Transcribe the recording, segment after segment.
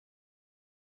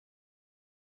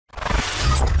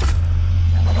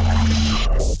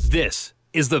This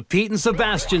is the Pete and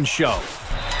Sebastian Show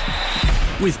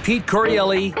with Pete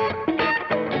Correale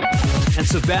and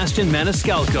Sebastian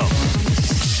Maniscalco.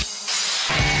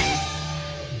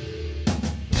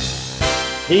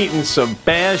 Pete and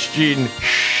Sebastian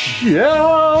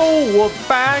Show. We're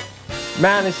back.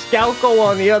 Maniscalco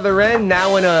on the other end,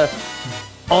 now in a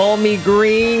army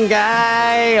green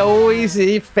guy. Always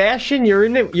fashion. You're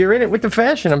in it with the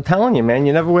fashion. I'm telling you, man.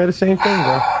 You never wear the same thing,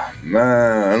 bro.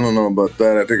 Man, I don't know about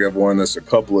that. I think I've worn this a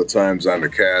couple of times on the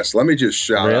cast. Let me just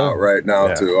shout out right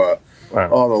now to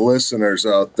all the listeners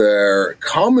out there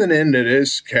coming into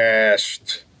this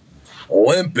cast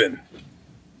limping.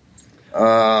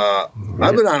 I've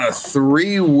been on a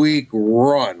 3-week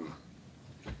run,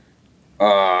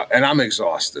 and I'm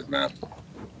exhausted, man.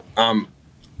 I'm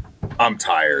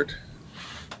tired,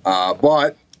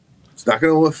 but it's not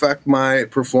going to affect my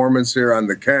performance here on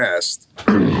the cast.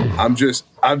 I'm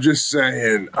just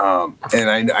saying,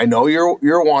 and I know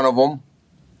you're one of them.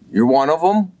 You're one of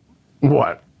them.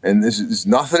 What? And this is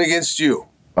nothing against you.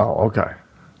 Oh, okay.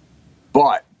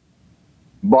 But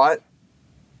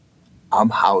I'm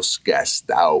house guest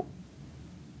out.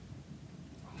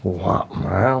 Wow.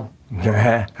 Well,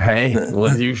 hey,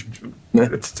 well,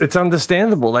 it's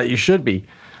understandable that you should be.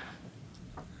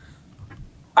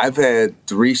 I've had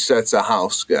 3 sets of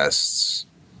house guests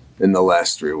in the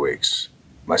last 3 weeks.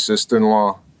 My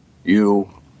sister-in-law, you,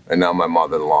 and now my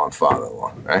mother-in-law and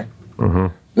father-in-law, right? Mm-hmm.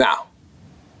 Now,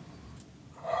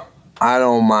 I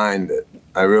don't mind it.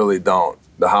 I really don't.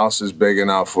 The house is big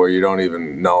enough where you don't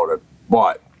even know it.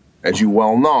 But, as you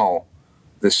well know,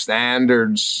 the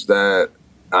standards that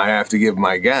I have to give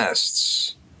my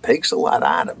guests takes a lot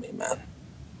out of me, man.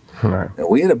 Right. And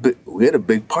we had a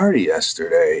big party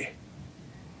yesterday,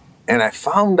 and I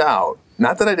found out,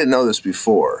 not that I didn't know this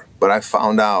before, but I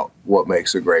found out what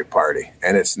makes a great party.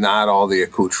 And it's not all the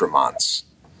accoutrements.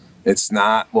 It's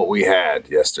not what we had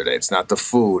yesterday. It's not the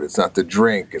food. It's not the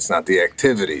drink. It's not the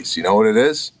activities. You know what it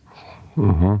is?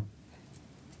 Mm-hmm.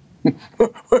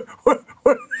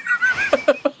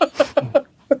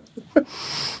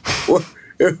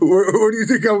 Where do you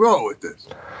think I'm going with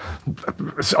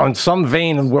this? On some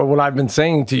vein of what I've been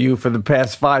saying to you for the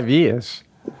past 5 years.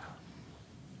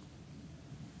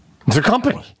 It's a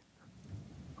company.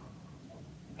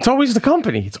 It's always the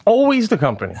company. It's always the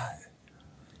company.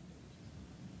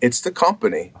 It's the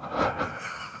company.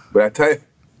 But I tell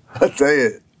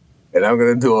you, and I'm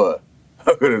gonna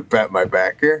pat my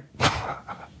back here.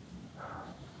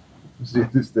 See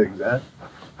if this thing's at.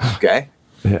 Okay.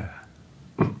 Yeah.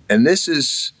 And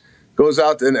this goes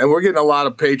out, and we're getting a lot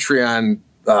of Patreon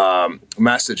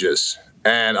messages,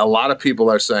 and a lot of people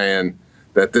are saying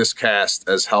that this cast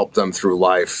has helped them through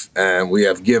life, and we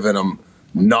have given them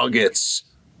nuggets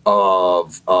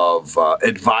of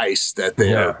advice that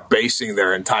they are basing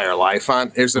their entire life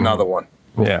on. Here's another one.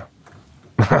 Yeah.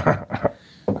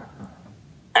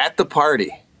 At the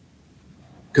party,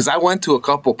 because I went to a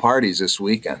couple parties this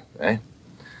weekend, right?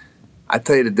 I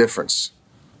tell you the difference.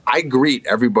 I greet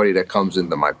everybody that comes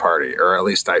into my party, or at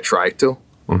least I try to.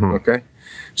 Mm-hmm. Okay?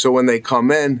 So when they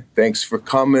come in, thanks for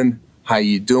coming. How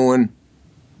you doing?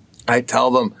 I tell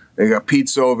them, they got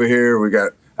pizza over here, we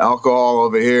got alcohol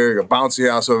over here, we got bouncy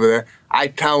house over there. I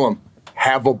tell them,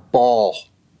 have a ball.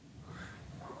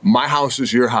 My house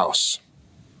is your house.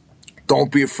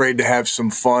 Don't be afraid to have some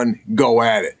fun. Go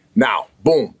at it. Now,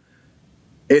 boom.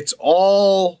 It's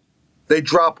all, they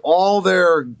drop all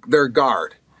their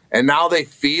guard. And now they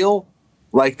feel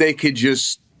like they could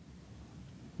just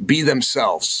be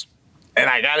themselves. And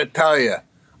I got to tell you,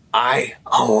 I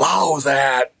allow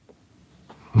that.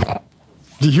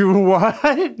 You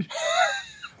what?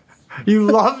 You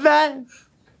love that?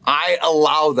 I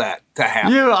allow that to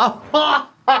happen.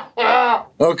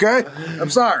 Okay? I'm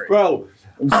sorry. Bro,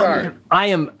 I'm sorry.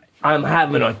 I'm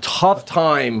having a tough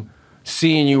time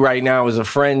seeing you right now as a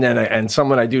friend and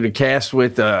someone I do the cast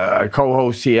with, a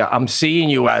co-host here. I'm seeing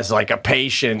you as like a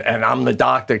patient, and I'm the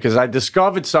doctor, because I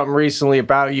discovered something recently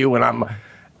about you, and I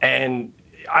don't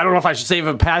know if I should save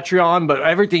a Patreon, but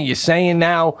everything you're saying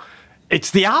now,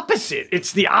 it's the opposite.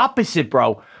 It's the opposite,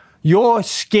 bro. You're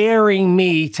scaring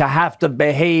me to have to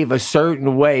behave a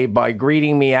certain way by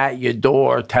greeting me at your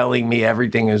door, telling me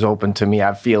everything is open to me.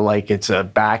 I feel like it's a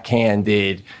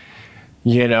backhanded,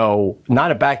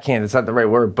 not a backhand, it's not the right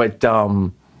word, but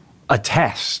a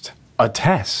test. A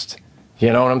test.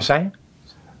 You know what I'm saying?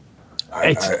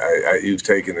 You've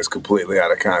taken this completely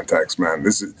out of context, man.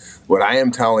 This is what I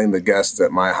am telling the guests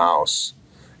at my house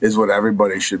is what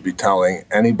everybody should be telling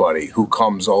anybody who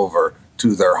comes over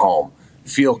to their home.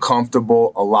 Feel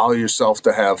comfortable, allow yourself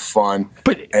to have fun,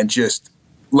 and just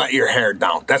let your hair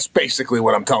down. That's basically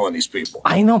what I'm telling these people.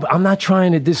 I know, but I'm not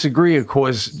trying to disagree or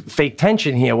cause fake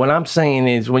tension here. What I'm saying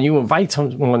is when you invite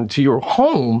someone to your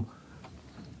home,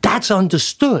 that's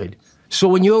understood. So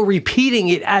when you're repeating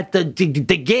it at the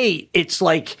gate, it's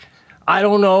like, I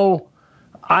don't know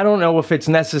if it's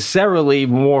necessarily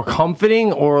more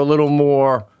comforting or a little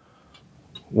more,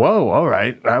 whoa, all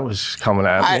right, that was coming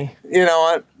at me. You know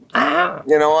what?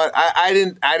 You know what? I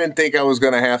didn't think I was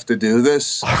going to have to do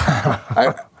this.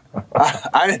 I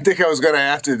didn't think I was going to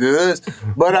have to do this,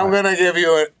 but I'm going to give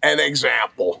you an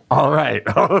example. All right.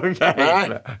 Okay. All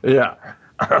right? Yeah.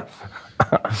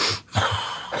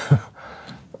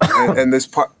 and this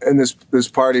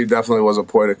party definitely was a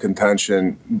point of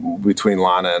contention between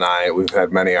Lana and I. We've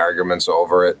had many arguments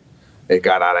over it. It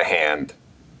got out of hand.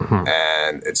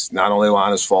 And it's not only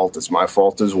Lana's fault, it's my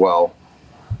fault as well.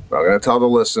 I'm going to tell the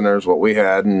listeners what we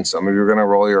had, and some of you are going to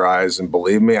roll your eyes, and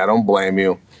believe me, I don't blame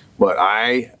you, but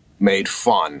I made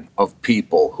fun of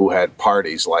people who had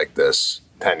parties like this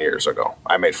 10 years ago.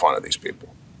 I made fun of these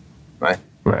people, right?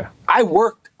 Yeah. I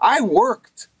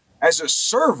worked as a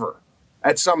server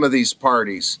at some of these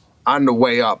parties on the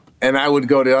way up, and I would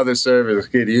go to other servers,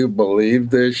 can you believe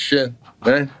this shit?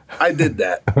 Right? I did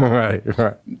that. Right.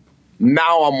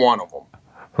 Now I'm one of them.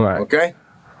 Right. Okay?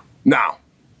 Now,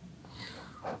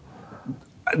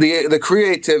 the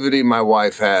creativity my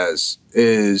wife has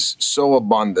is so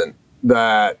abundant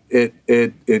that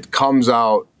it comes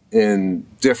out in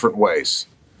different ways.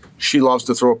 She loves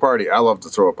to throw a party. I love to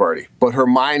throw a party. But her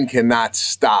mind cannot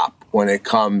stop when it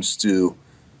comes to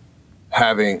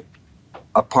having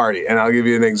a party. And I'll give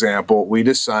you an example. We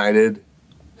decided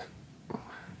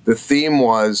the theme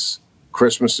was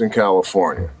Christmas in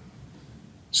California.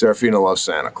 Serafina loves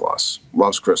Santa Claus,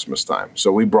 loves Christmas time.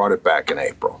 So we brought it back in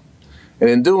April. And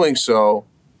in doing so,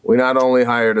 we not only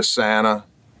hired a Santa.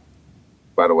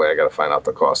 By the way, I got to find out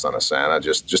the cost on a Santa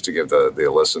just to give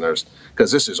the listeners,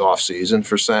 because this is off season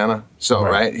for Santa. So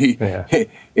right,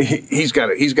 he's got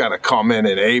to come in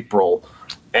April,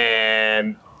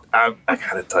 and I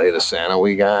got to tell you the Santa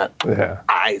we got. Yeah.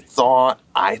 I thought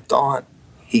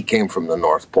he came from the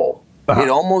North Pole. It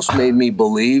almost made me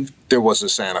believe there was a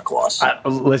Santa Claus.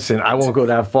 Listen, I won't go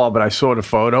that far, but I saw the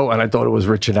photo, and I thought it was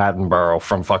Richard Attenborough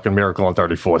from fucking Miracle on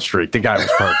 34th Street. The guy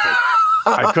was perfect.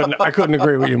 I couldn't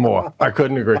agree with you more. I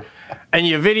couldn't agree. And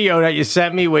your video that you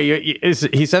sent me,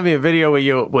 he sent me a video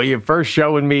where you're first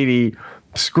showing me the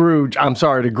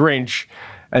Grinch,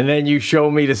 and then you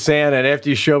show me the Santa, and after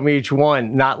you show me each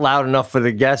one, not loud enough for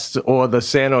the guests or the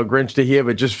Santa or Grinch to hear,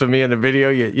 but just for me in the video,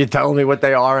 you're telling me what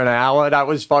they are in an hour. That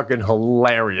was fucking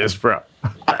hilarious, bro.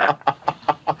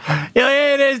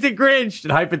 Hey, there's the Grinch.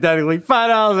 And hypothetically,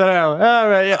 $5 an hour. All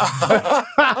right, yeah.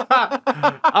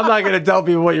 I'm not going to tell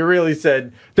people what you really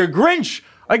said. The Grinch,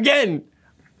 again,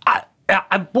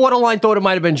 I borderline thought it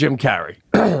might have been Jim Carrey.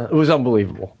 It was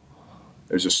unbelievable.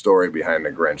 There's a story behind the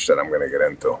Grinch that I'm going to get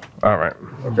into. All right.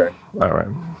 Okay. All right.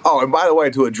 Oh, and by the way,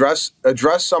 to address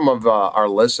some of our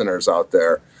listeners out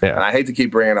there, and I hate to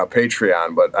keep bringing up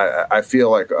Patreon, but I feel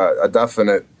like a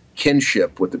definite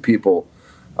kinship with the people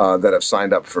that have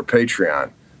signed up for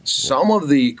Patreon. Some of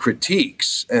the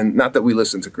critiques, and not that we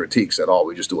listen to critiques at all,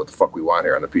 we just do what the fuck we want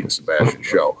here on the Pete and Sebastian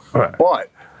show. Right.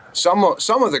 But some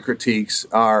of the critiques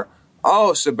are,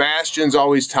 oh, Sebastian's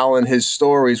always telling his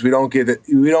stories. We don't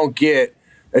get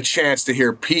a chance to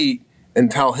hear Pete and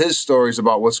tell his stories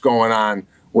about what's going on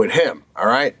with him. All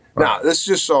right. Now, this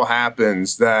just so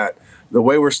happens that the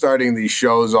way we're starting these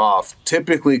shows off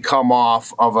typically come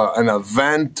off of an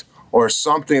event or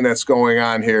something that's going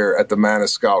on here at the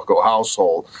Maniscalco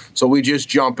household. So we just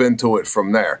jump into it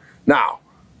from there. Now,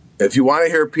 if you want to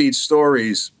hear Pete's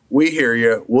stories, we hear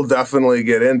you. We'll definitely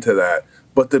get into that.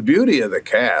 But the beauty of the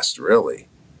cast really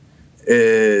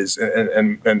is,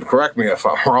 and correct me if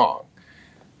I'm wrong,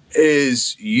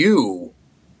 is you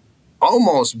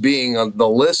almost being the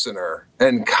listener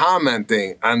and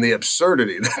commenting on the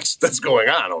absurdity that's going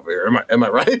on over here. Am I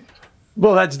right?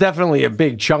 Well, that's definitely a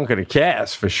big chunk of the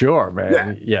cast for sure,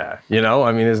 man. Yeah. You know,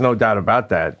 I mean, there's no doubt about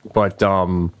that. But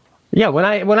yeah, when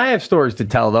I have stories to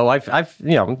tell, though, I've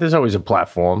you know, there's always a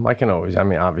platform. I can always, I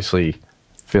mean, obviously,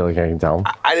 feel like I can tell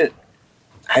them.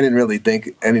 I didn't really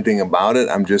think anything about it.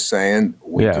 I'm just saying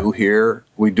we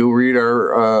do read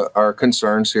our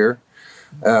concerns here.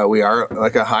 We are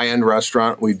like a high-end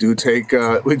restaurant. We do take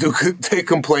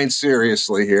complaints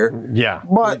seriously here. Yeah,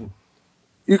 but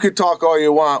you could talk all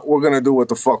you want. We're gonna do what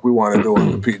the fuck we want to do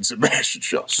on the Pete and Sebastian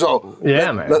show. So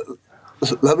yeah, man.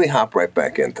 Let me hop right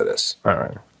back into this. All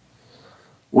right.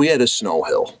 We had a snow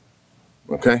hill.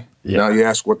 Okay. Yeah. Now you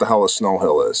ask what the hell a snow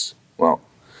hill is. Well,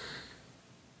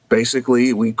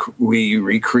 basically, we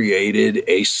recreated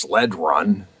a sled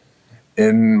run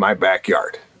in my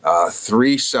backyard.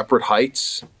 3 separate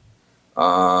heights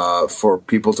for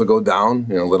people to go down.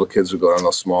 You know, little kids would go down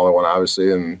the smaller one,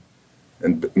 obviously, and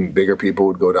bigger people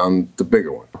would go down the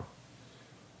bigger one.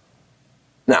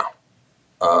 Now,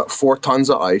 4 tons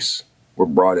of ice were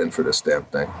brought in for this damn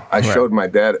thing. I showed my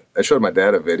dad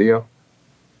a video.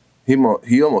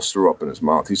 He almost threw up in his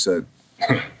mouth. He said,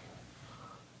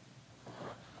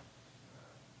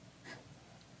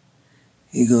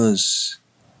 he goes,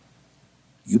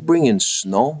 "You bringing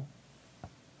snow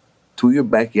to your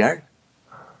backyard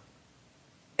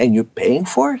and you're paying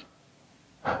for it?"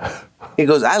 He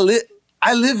goes, I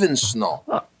live in snow.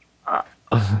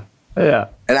 Yeah.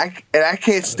 And I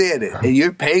can't stand it. And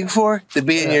you're paying for it to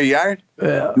be in your yard?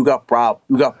 Yeah. You got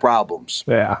problems.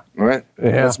 Yeah. All right?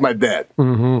 Yeah. That's my dad.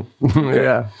 Mm-hmm. Okay.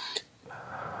 Yeah.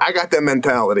 I got that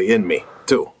mentality in me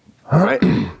too. All right?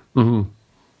 Mm-hmm.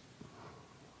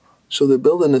 So they're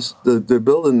building this. They're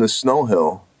building this snow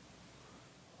hill,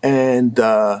 and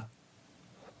an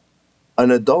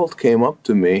adult came up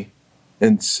to me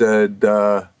and said,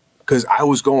 because I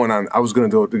was going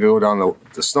to go down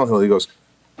the snow hill. He goes,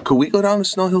 "Could we go down the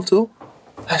snow hill too?"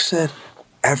 I said,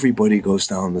 "Everybody goes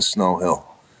down the snow hill."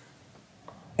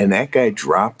 And that guy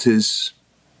dropped his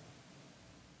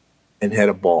and had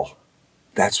a ball.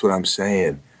 That's what I'm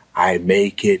saying. I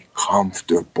make it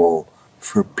comfortable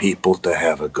for people to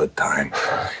have a good time.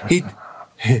 I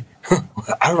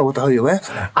don't know what the hell you're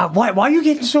laughing at. Why are you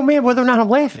getting so mad whether or not I'm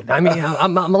laughing? I mean,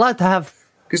 I'm allowed to have...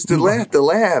 Because the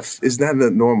laugh is not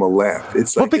a normal laugh.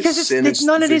 It's like because it's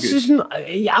none of this is...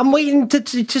 I'm waiting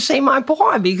to say my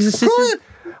part because this is...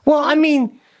 Well, I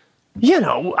mean... You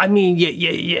know, I mean,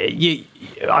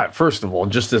 all right, first of all,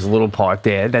 just this little part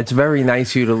there, that's very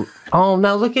nice of you to... Oh,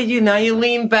 now look at you. Now you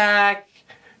lean back.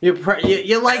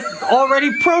 You're like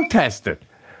already protesting.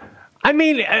 I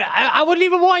mean, I wouldn't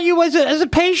even want you as a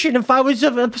patient if I was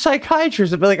a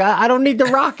psychiatrist. I'd be like, I don't need the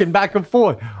rocking back and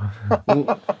forth.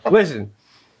 Listen,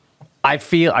 I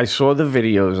saw the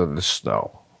videos of the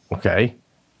snow, okay?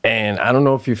 And I don't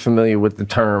know if you're familiar with the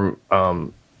term...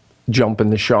 jumping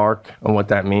the shark and what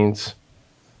that means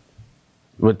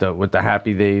with the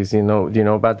Happy Days. Do you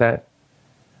know about that?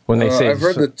 When they say I've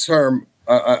heard the term,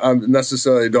 I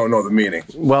necessarily don't know the meaning.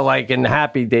 Well, like in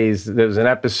Happy Days, there's an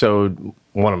episode,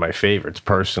 one of my favorites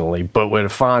personally, but where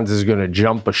Fonz is going to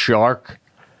jump a shark.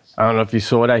 I don't know if you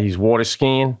saw that. He's water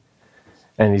skiing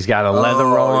and he's got a leather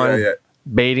on. Yeah.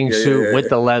 Bathing suit with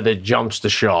the leather, jumps the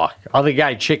shark. Other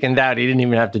guy chickened out. He didn't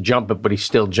even have to jump it, but he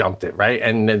still jumped it, right?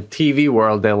 And in the TV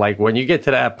world, they're like, when you get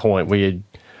to that point where you're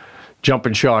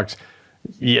jumping sharks,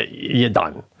 you're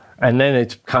done. And then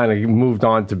it's kind of moved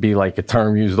on to be like a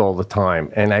term used all the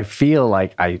time. And I feel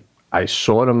like I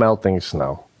saw the melting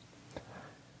snow.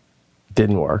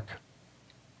 Didn't work.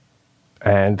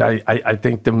 And I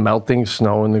think the melting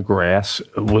snow in the grass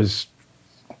was...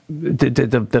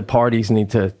 The parties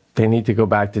need to go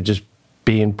back to just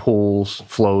being pools,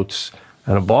 floats,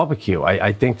 and a barbecue.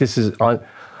 I think this is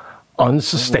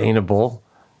unsustainable,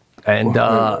 and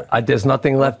there's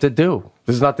nothing left to do.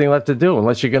 There's nothing left to do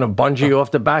unless you're going to bungee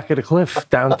off the back of the cliff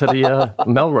down to the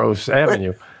Melrose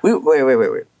Avenue. Wait. What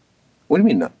do you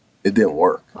mean it didn't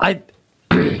work? I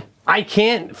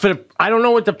can't. I don't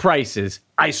know what the price is.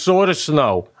 I saw the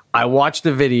snow. I watched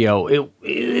the video.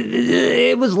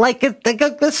 It was like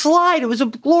a slide. It was a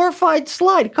glorified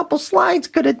slide. A couple slides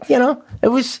could have, it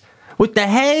was with the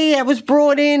hay that was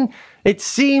brought in. It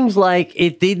seems like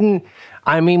it didn't.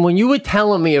 I mean, when you were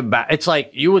telling me about it's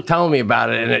like you were telling me about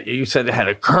it and you said it had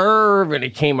a curve and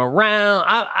it came around.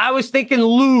 I was thinking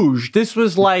luge. This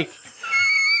was like,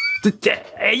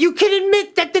 you can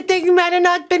admit that the thing might have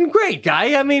not been great,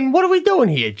 guy. I mean, what are we doing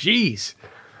here? Jeez.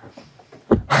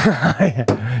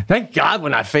 Thank God we're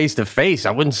not face to face.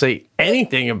 I wouldn't say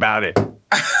anything about it. No.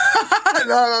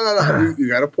 You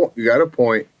got a point. You got a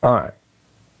point. All right.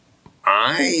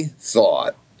 I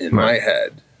thought in my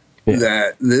head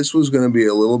that this was going to be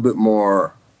a little bit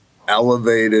more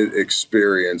elevated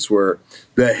experience where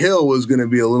the hill was going to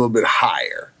be a little bit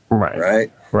higher.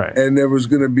 Right. And there was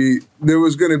going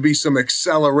to be some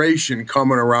acceleration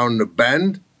coming around the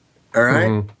bend. All right.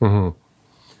 Mm-hmm.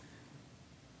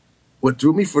 What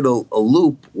threw me for a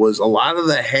loop was a lot of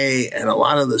the hay and a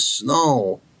lot of the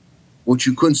snow, which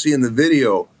you couldn't see in the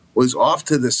video, was off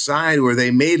to the side where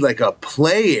they made like a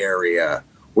play area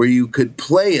where you could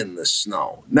play in the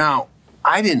snow. Now,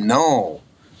 I didn't know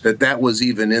that was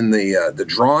even in the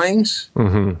drawings.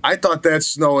 Mm-hmm. I thought that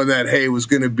snow and that hay was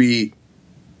going to be.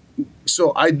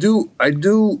 So I do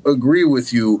agree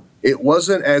with you. It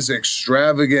wasn't as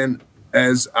extravagant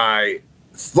as I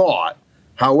thought.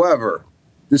 However,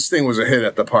 this thing was a hit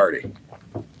at the party.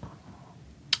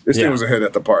 This thing was a hit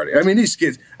at the party. I mean, these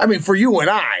kids. I mean, for you and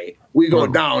I, we go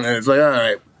down and it's like, all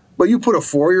right. But you put a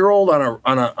 4-year-old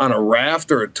on a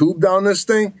raft or a tube down this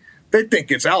thing, they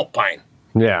think it's alpine.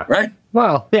 Yeah. Right?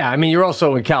 Well, yeah. I mean, you're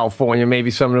also in California.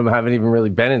 Maybe some of them haven't even really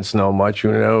been in snow much.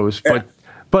 Who knows?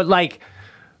 But like,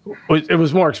 it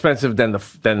was more expensive than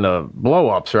the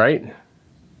blow-ups, right?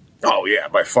 Oh yeah,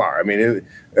 by far. I mean,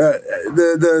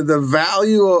 the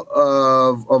value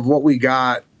of what we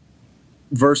got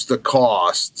versus the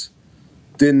cost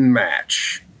didn't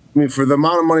match. I mean, for the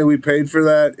amount of money we paid for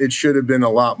that, it should have been a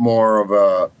lot more of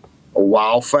a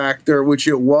wow factor, which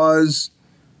it was.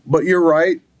 But you're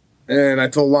right, and I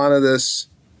told Lana this: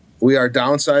 we are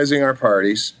downsizing our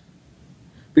parties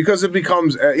because it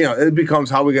becomes,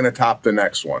 how we're going to top the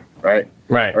next one, right?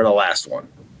 Right. Or the last one,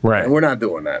 right? And we're not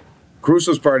doing that.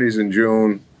 Caruso's party's in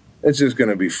June. It's just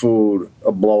going to be food,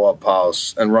 a blow up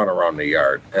house, and run around the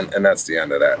yard, and that's the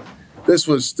end of that. This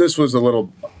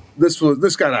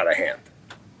got out of hand.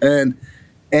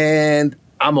 And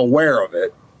I'm aware of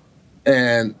it,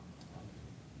 and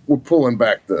we're pulling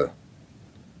back the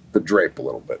drape a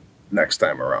little bit next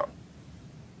time around.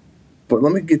 But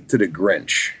let me get to the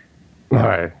Grinch. All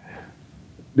right.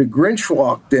 The Grinch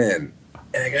walked in,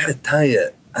 and I got to tell you,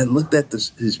 I looked at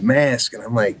his mask, and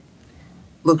I'm like,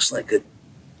 looks like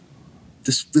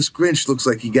this Grinch looks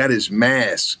like he got his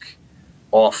mask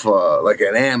off like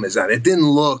an Amazon. It didn't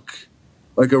look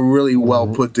like a really well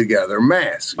put together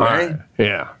mask, right?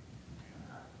 Yeah.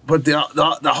 But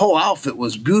the whole outfit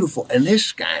was beautiful, and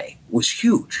this guy was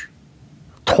huge,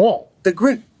 tall. The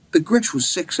Grinch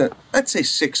was I'd say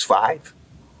 6'5".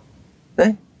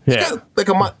 Eh? Yeah. Like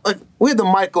we had the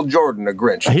Michael Jordan, the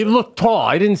Grinch. He looked tall.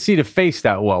 I didn't see the face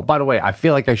that well. By the way, I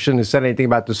feel like I shouldn't have said anything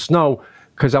about the snow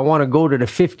because I want to go to the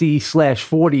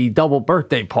 50/40 double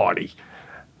birthday party.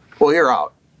 Well, you're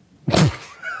out.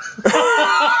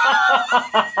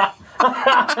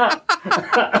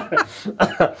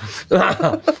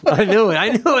 I knew it. I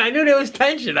knew there was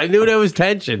tension. I knew there was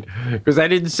tension because I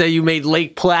didn't say you made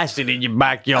Lake Placid in your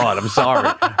backyard. I'm sorry.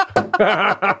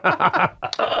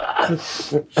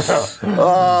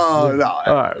 Oh no!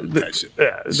 All right.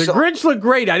 The Grinch looked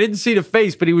great. I didn't see the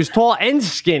face, but he was tall and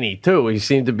skinny too. He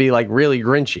seemed to be like really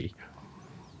Grinchy.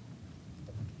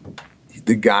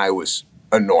 The guy was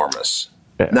enormous.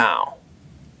 Yeah. Now,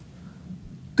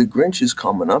 the Grinch is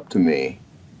coming up to me.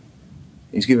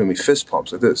 He's giving me fist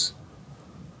pumps like this.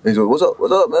 And he's like, "What's up?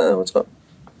 What's up, man? What's up?"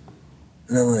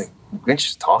 And I'm like,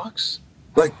 "Grinch talks?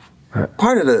 Like,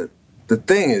 part of the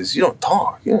thing is you don't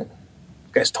talk. You know,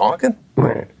 guys talking."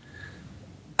 Right.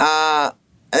 And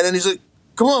then he's like,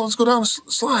 "Come on, let's go down the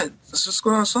slide. Let's just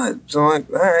go down the slide." So I'm like,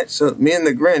 "All right." So me and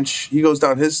the Grinch, he goes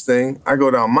down his thing, I go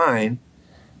down mine,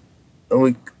 and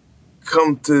we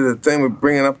come to the thing. We're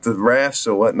bringing up the rafts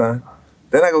or whatnot.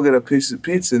 Then I go get a piece of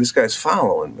pizza. This guy's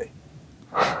following me.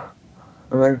 I'm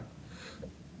like,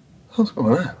 what's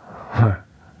going on?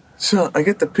 So I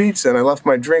get the pizza, and I left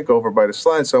my drink over by the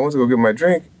slide, so I went to go get my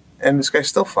drink, and this guy's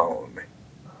still following me.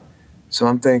 So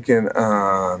I'm thinking,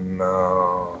 oh,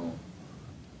 no.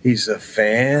 He's a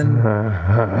fan?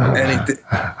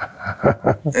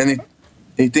 And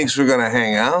he thinks we're going to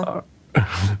hang out?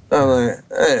 I'm like,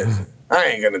 hey, I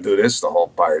ain't going to do this the whole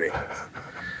party.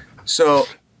 So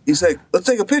he's like, let's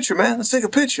take a picture, man. Let's take a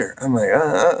picture. I'm like,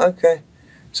 okay.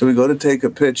 So we go to take a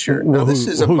picture. Now, this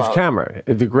is whose camera?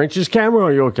 The Grinch's camera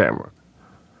or your camera?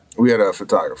 We had a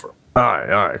photographer. All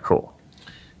right, cool.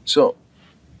 So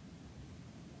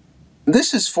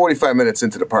this is 45 minutes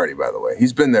into the party, by the way.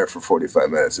 He's been there for 45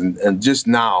 minutes. And just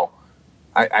now,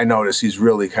 I notice he's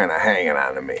really kind of hanging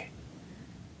on to me.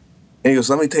 And he goes,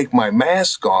 let me take my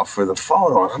mask off for the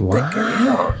photo. And I'm thinking,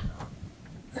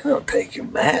 don't take your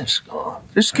mask off.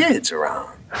 There's kids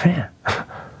around. Yeah.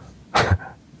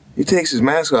 He takes his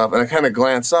mask off, and I kind of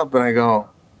glance up, and I go,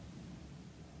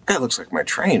 that looks like my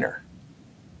trainer.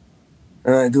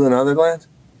 And I do another glance.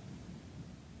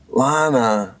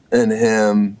 Lana and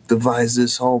him devised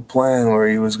this whole plan where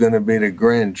he was going to be the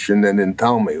Grinch and then didn't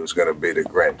tell me he was going to be the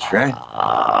Grinch, right?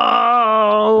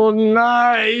 Oh,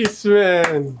 nice,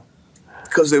 man.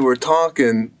 Because they were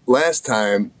talking last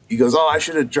time. He goes, oh, I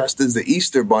should have dressed as the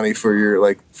Easter bunny for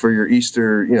your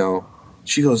Easter, you know.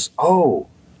 She goes, oh,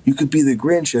 you could be the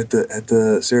Grinch at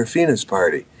the Serafina's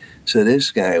party. So this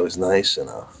guy was nice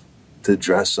enough to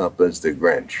dress up as the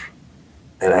Grinch.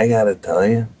 And I got to tell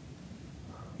you,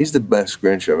 he's the best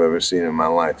Grinch I've ever seen in my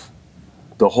life.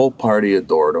 The whole party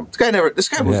adored him. This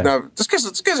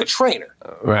guy's a trainer.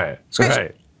 Right.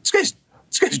 This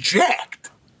guy's jacked.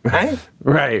 Right?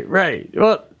 Right.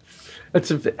 Well,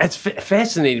 that's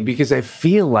fascinating because I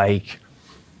feel like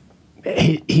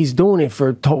he's doing it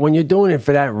for, when you're doing it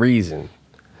for that reason,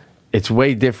 it's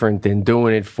way different than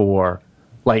doing it for,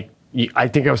 like, I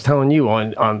think I was telling you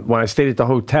on when I stayed at the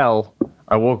hotel,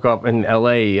 I woke up in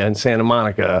L.A. in Santa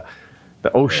Monica,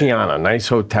 the Oceana, nice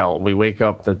hotel. We wake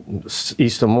up the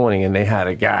Easter morning and they had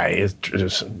a guy,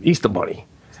 it's Easter Bunny,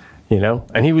 you know,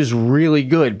 and he was really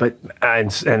good. But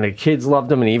and the kids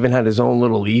loved him, and he even had his own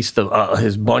little Easter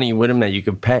his bunny with him that you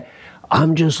could pet.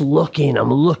 I'm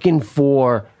looking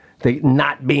for the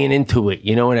not being into it,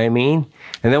 you know what I mean?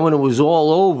 And then when it was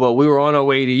all over, we were on our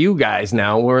way to you guys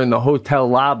now. We're in the hotel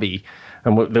lobby,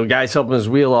 and the guy's helping us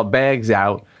wheel our bags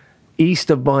out.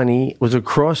 Easter Bunny was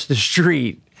across the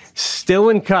street, still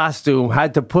in costume,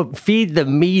 had to feed the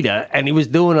meter, and he was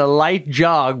doing a light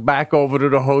jog back over to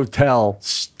the hotel,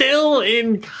 still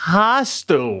in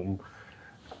costume.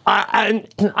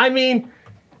 I mean...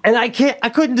 And I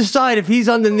couldn't decide if he's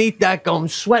underneath that going,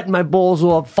 sweating my balls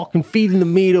off, fucking feeding the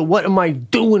meter. What am I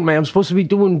doing, man? I'm supposed to be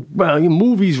doing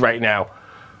movies right now.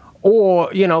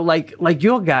 Or, you know, like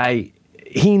your guy,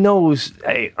 he knows,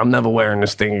 hey, I'm never wearing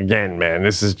this thing again, man.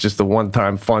 This is just a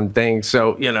one-time fun thing.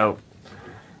 So, you know,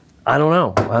 I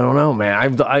don't know,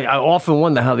 man. I often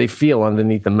wonder how they feel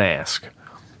underneath the mask.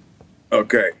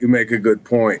 Okay, you make a good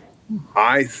point.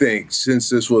 I think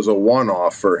since this was a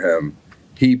one-off for him,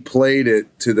 he played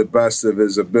it to the best of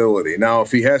his ability. Now,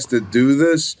 if he has to do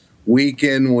this week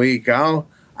in, week out,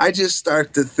 I just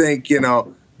start to think, you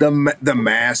know, the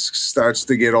mask starts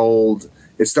to get old.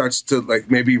 It starts to,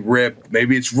 like, maybe rip.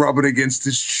 Maybe it's rubbing against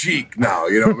his cheek now,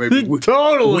 you know. Maybe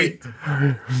totally.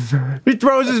 He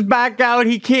throws his back out.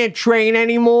 He can't train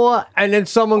anymore. And then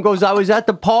someone goes, I was at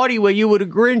the party where you were the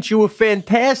Grinch. You were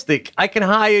fantastic. I can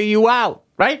hire you out,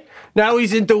 right? Now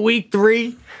he's into week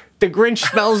 3. The Grinch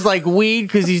smells like weed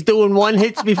because he's doing one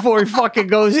hits before he fucking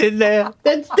goes in there.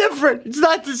 That's different. It's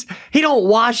not this. He don't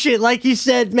wash it like you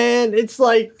said, man. It's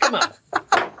like, come on.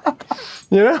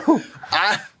 You know?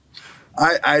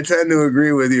 I tend to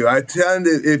agree with you. I tend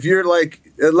to, if you're like,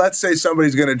 let's say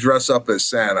somebody's going to dress up as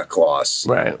Santa Claus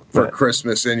for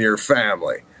Christmas in your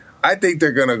family. I think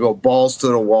they're going to go balls to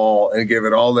the wall and give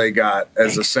it all they got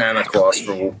as a Santa Claus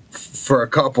for a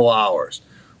couple hours.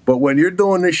 But when you're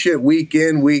doing this shit week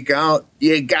in, week out,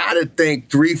 you got to think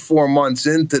 3-4 months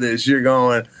into this, you're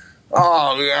going,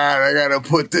 oh, God, I got to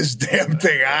put this damn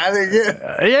thing on again.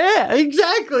 Yeah,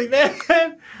 exactly,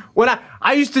 man. When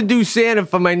I used to do Santa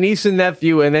for my niece and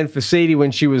nephew, and then for Sadie when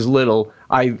she was little,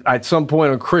 at some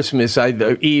point on Christmas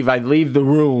Eve, I'd leave the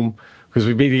room because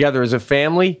we'd be together as a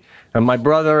family, and my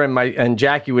brother and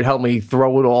Jackie would help me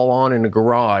throw it all on in the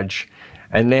garage.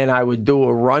 And then I would do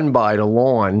a run by the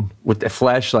lawn with the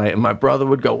flashlight, and my brother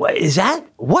would go, "What is that?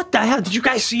 What the hell? Did you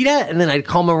guys see that?" And then I'd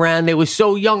come around. They were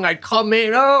so young. I'd come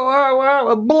in,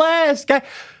 a blast, guy,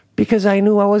 because I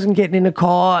knew I wasn't getting in the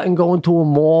car and going to a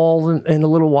mall in a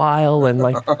little while, and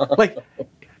like.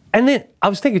 And then I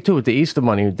was thinking too with the Easter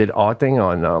Bunny who did our thing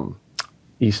on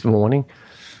Easter morning.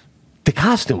 The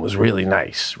costume was really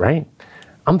nice, right?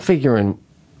 I'm figuring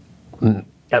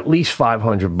at least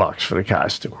 $500 for the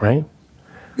costume, right?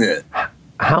 Yeah.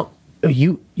 How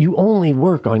you only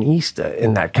work on Easter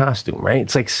in that costume, right?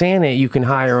 It's like Santa, you can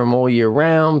hire him all year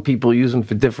round. People use him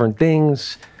for different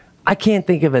things. I can't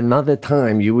think of another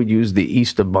time you would use the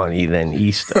Easter Bunny than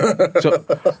Easter. So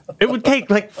it would take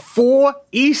like 4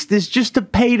 Easters just to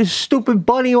pay the stupid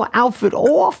bunny or outfit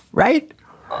off, right?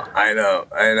 I know.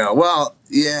 Well,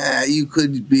 yeah, you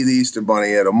could be the Easter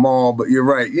Bunny at a mall, but you're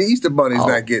right. The Easter Bunny's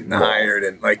not getting hired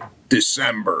in like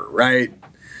December, right?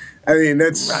 I mean,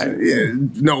 that's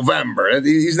November.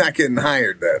 He's not getting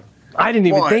hired then. I didn't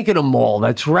even think of the mall.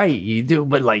 That's right. You do.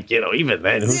 But, like, you know, even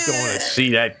then, who's going to see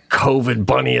that COVID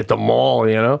bunny at the mall,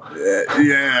 you know?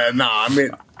 I mean.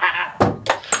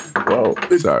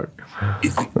 Whoa, sorry.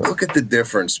 If you look at the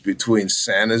difference between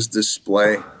Santa's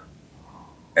display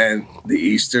and the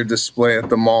Easter display at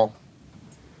the mall,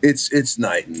 it's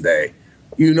night and day.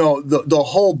 You know, the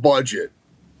whole budget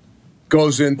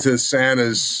goes into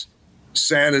Santa's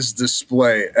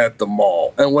display at the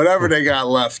mall, and whatever they got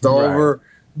left over,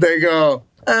 they go,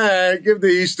 give the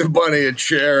Easter Bunny a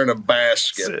chair and a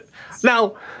basket.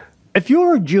 Now, if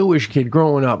you're a Jewish kid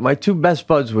growing up, my 2 best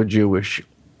buds were Jewish.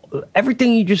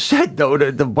 Everything you just said, though,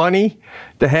 the bunny,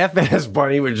 the half-ass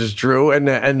bunny, which is true, and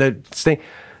the thing,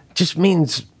 just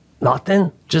means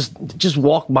nothing. Just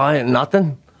walk by and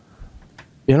nothing.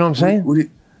 You know what I'm saying?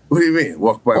 What do you mean?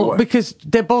 Walk by what? Because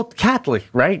they're both Catholic,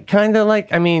 right? Kind of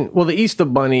like, I mean, well, the Easter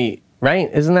Bunny, right?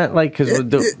 Isn't that like, because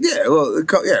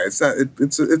it's not.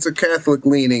 It's a Catholic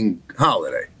leaning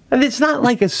holiday. And it's not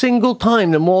like a single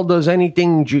time the mall does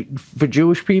anything for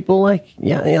Jewish people. Like,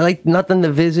 yeah, like nothing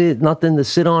to visit, nothing to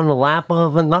sit on the lap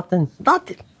of, and nothing.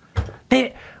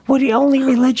 We're the only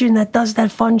religion that does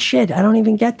that fun shit. I don't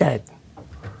even get that.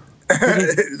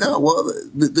 No, well,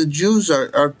 the Jews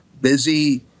are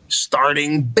busy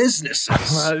starting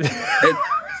businesses, and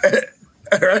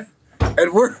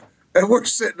we're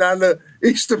sitting on the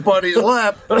Easter Bunny's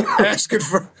lap, asking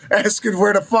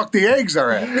where the fuck the eggs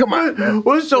are at. Come on, man.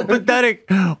 We're so pathetic.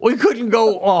 We couldn't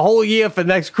go a whole year for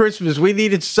next Christmas. We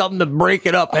needed something to break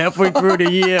it up halfway through the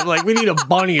year. Like, we need a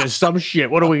bunny or some shit.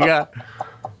 What do we got?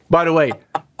 By the way,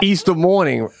 Easter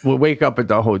morning, we wake up at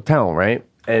the hotel, right?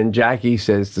 And Jackie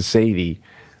says to Sadie,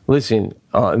 listen,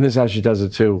 and this is how she does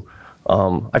it too.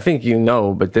 I think you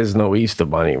know, but there's no Easter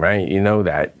bunny, right? You know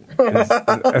that.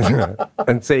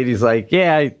 And Sadie's like,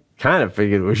 yeah, I kind of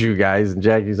figured it was you guys. And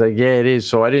Jackie's like, yeah, it is.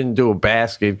 So I didn't do a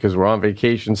basket because we're on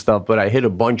vacation stuff, but I hid a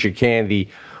bunch of candy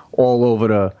all over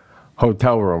the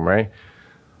hotel room, right?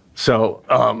 So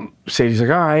Sadie's like,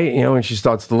 all right, you know, and she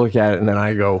starts to look at it, and then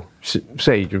I go,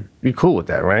 Sadie, you're cool with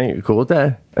that, right? You cool with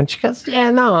that? And she goes,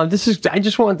 yeah, no, I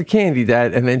just want the candy,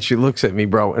 Dad. And then she looks at me,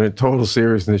 bro, in a total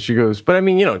seriousness. She goes, but I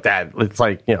mean, you know, Dad, it's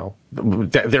like, you know,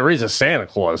 there is a Santa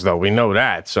Claus, though. We know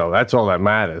that. So that's all that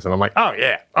matters. And I'm like, oh,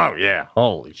 yeah.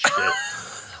 Holy shit.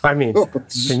 I mean,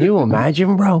 can you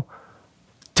imagine, bro?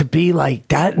 To be like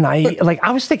that, and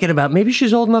I was thinking about maybe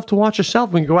she's old enough to watch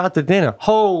herself when we go out to dinner.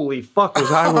 Holy fuck, was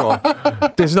I wrong?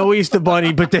 There's no Easter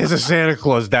Bunny, but there's a Santa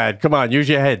Claus, Dad. Come on, use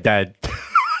your head, Dad.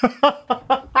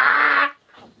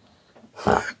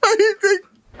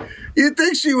 You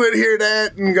think she would hear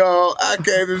that and go,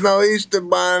 okay, there's no Easter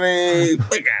Bunny,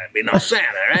 there gotta be no Santa,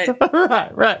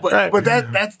 right? right. But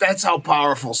that's how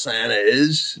powerful Santa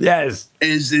is. Yes,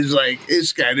 is like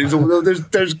it's got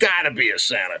there's gotta be a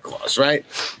Santa Claus, right?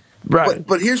 Right.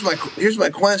 But here's my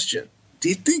question: Do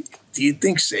you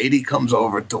think Sadie comes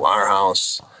over to our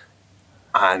house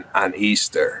on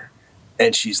Easter,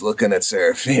 and she's looking at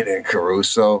Serafina and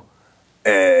Caruso?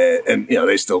 And you know,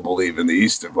 they still believe in the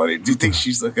Easter Bunny. Do you think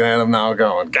she's looking at them now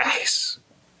going, guys,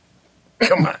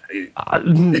 come on, you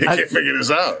can't figure this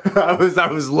out? I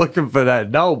was looking for that.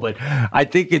 No, but I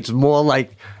think it's more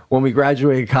like when we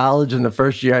graduated college and the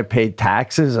first year I paid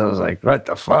taxes, I was like, what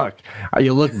the fuck?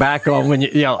 You look back on when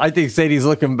you know, I think Sadie's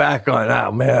looking back on,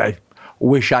 oh man, I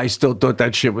wish I still thought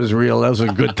that shit was real. Those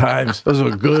were good times. Those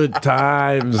were good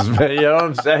times, man. You know what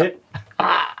I'm saying?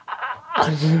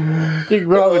 You're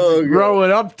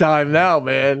growing up time now,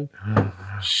 man.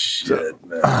 Shit,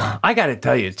 man. I got to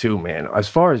tell you, too, man, as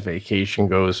far as vacation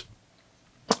goes,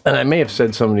 and I may have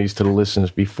said some of these to the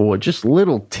listeners before, just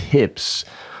little tips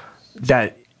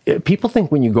that people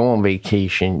think when you go on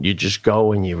vacation, you just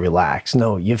go and you relax.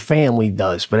 No, your family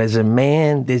does. But as a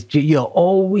man, you're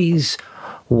always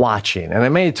watching. And I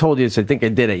may have told you this, I think I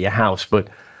did at your house, but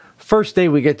first day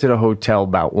we get to the hotel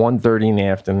about 1:30 in the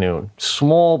afternoon.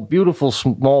 Small, beautiful,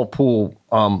 small pool.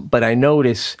 But I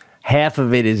notice half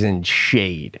of it is in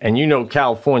shade. And you know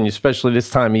California, especially this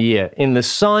time of year, in the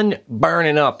sun,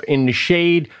 burning up. In the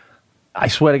shade, I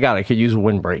swear to God, I could use a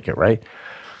windbreaker, right?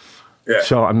 Yeah.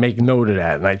 So I make note of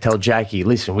that. And I tell Jackie,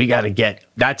 listen, we got to get,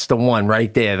 that's the one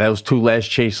right there. Those two last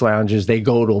Chase Lounges, they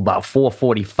go to about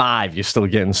 4:45. You're still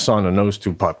getting sun on those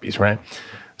two puppies, right?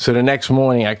 So the next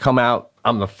morning I come out.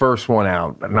 I'm the first one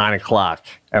out at 9 o'clock,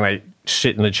 and I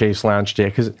sit in the Chase Lounge chair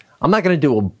because I'm not going to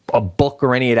do a book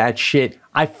or any of that shit.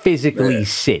 I physically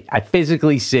sit. I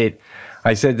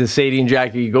said to Sadie and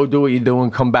Jackie, go do what you're doing,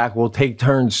 come back, we'll take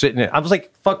turns sitting in. I was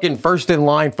like fucking first in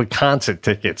line for concert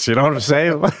tickets, you know what I'm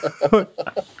saying?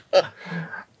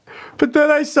 But then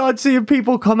I started seeing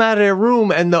people come out of their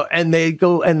room and they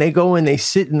go and they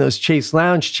sit in those Chase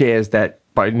Lounge chairs that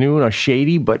by noon are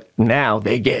shady, but now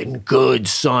they're getting good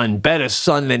sun, better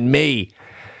sun than me.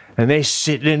 And they're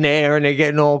sitting in there and they're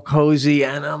getting all cozy.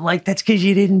 And I'm like, that's because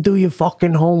you didn't do your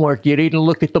fucking homework. You didn't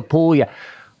look at the pool.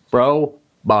 Bro,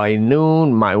 by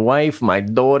noon, my wife, my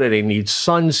daughter, they need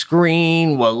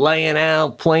sunscreen. We're laying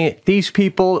out, playing. These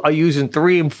people are using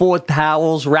 3 and 4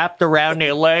 towels wrapped around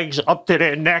their legs up to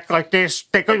their neck like this.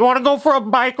 They go, you want to go for a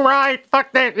bike ride?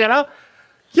 Fuck that, you know?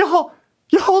 Your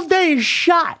whole day is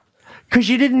shot because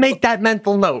you didn't make that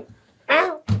mental note.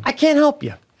 I can't help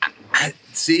you.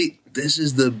 See, this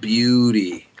is the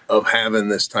beauty of having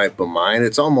this type of mind.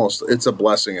 It's a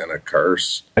blessing and a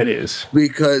curse. It is.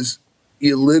 Because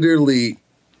you literally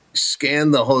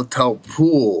scan the hotel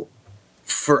pool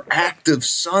for active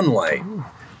sunlight.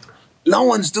 No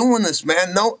one's doing this,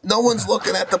 man. No one's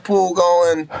looking at the pool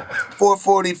going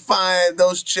 4:45.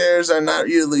 Those chairs are not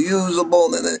really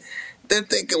usable. they're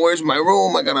thinking, where's my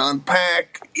room? I got to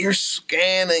unpack. You're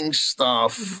scanning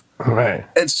stuff. Right.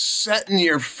 And setting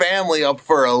your family up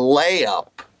for a layup.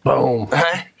 Boom.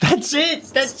 Right? That's it.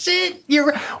 That's it.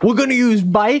 We're going to use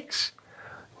bikes.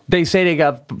 They say they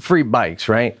got free bikes,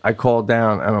 right? I called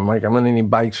down and I'm like, I'm going to need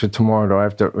bikes for tomorrow. Do I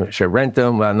have to, should I rent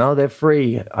them? Well, no, they're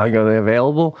free. I go, they're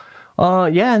available?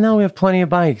 Yeah, no, we have plenty of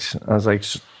bikes. I was like,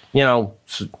 you know,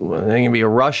 there's going to be a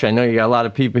rush. I know you got a lot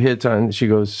of people here. And she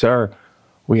goes, sir,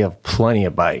 we have plenty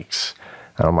of bikes.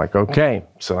 And I'm like, okay.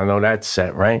 So I know that's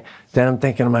set, right? Then I'm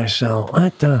thinking to myself,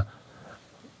 what the?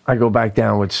 I go back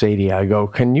down with Sadie. I go,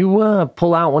 can you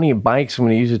pull out one of your bikes? I'm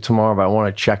going to use it tomorrow, but I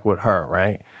want to check with her,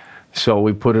 right? So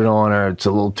we put it on her. It's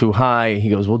a little too high. He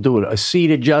goes, we'll do it. A seat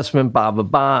adjustment, blah, blah,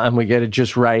 blah. And we get it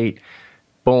just right.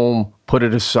 Boom, put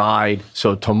it aside.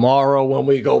 So tomorrow when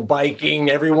we go biking,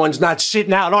 everyone's not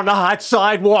sitting out on the hot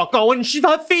sidewalk going,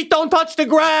 her feet don't touch the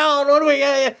ground. What do we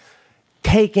get?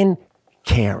 Taken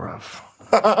care of.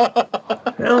 You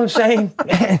know what I'm saying?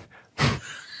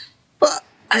 But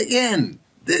again,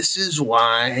 this is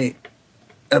why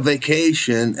a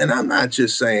vacation, and I'm not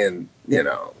just saying, you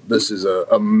know, this is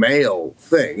a male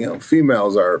thing. You know,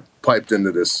 females are piped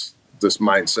into this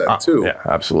mindset too. Yeah,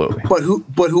 absolutely.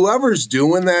 But whoever's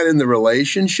doing that in the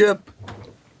relationship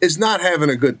is not having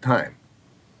a good time.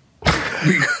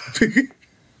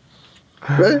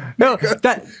 Right? No,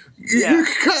 you're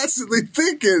constantly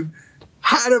thinking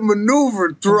how to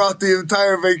maneuver throughout the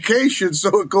entire vacation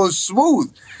so it goes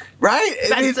smooth. Right?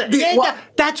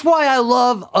 That's why I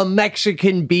love a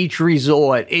Mexican beach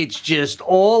resort. It's just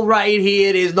all right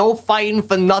here. There's no fighting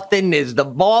for nothing. There's the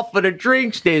bar for the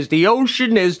drinks. There's the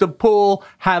ocean. There's the pool.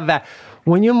 Have that.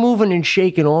 When you're moving and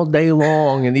shaking all day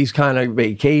long in these kind of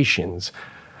vacations,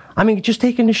 I mean, just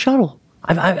taking the shuttle.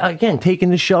 Again,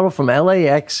 taking the shuttle from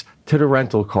LAX to the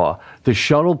rental car. The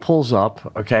shuttle pulls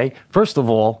up, okay? First of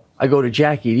all, I go to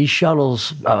Jackie. These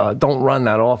shuttles don't run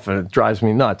that often. It drives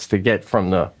me nuts to get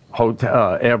from the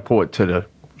hotel airport to the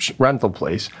rental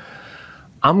place.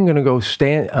 I'm gonna go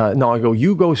stand. No, I go.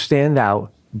 You go stand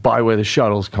out by where the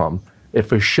shuttles come.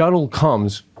 If a shuttle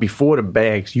comes before the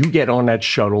bags, you get on that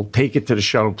shuttle, take it to the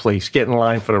shuttle place, get in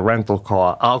line for the rental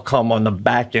car. I'll come on the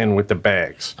back end with the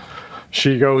bags.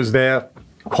 She goes there,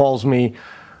 calls me.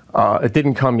 It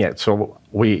didn't come yet, so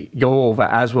we go over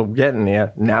as we're getting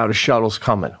there. Now the shuttle's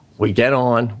coming. We get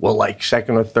on. We're like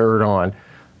second or third on.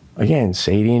 Again,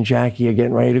 Sadie and Jackie are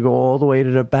getting ready to go all the way to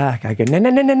the back. I go,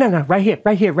 no, right here,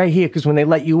 because when they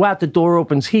let you out, the door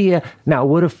opens here. Now,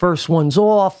 we're the first ones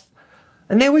off.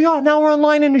 And there we are. Now we're in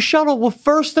line in the shuttle. We're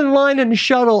first in line in the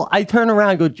shuttle. I turn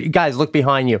around and go, guys, look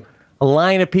behind you. A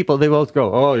line of people, they both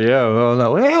go, oh, yeah, oh,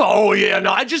 no. Oh, yeah,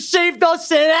 no, I just saved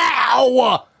us an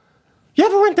hour. You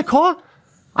ever rent a car?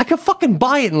 I could fucking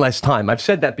buy it in less time. I've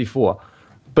said that before.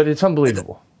 But it's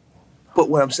unbelievable. But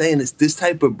what I'm saying is this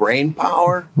type of brain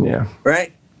power,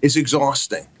 right, is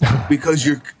exhausting because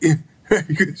you're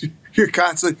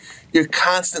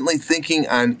constantly thinking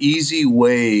on easy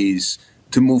ways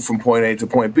to move from point A to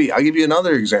point B. I'll give you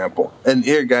another example. And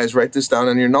here, guys, write this down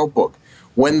in your notebook.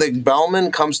 When the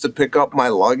bellman comes to pick up my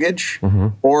luggage,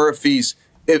 or if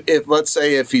let's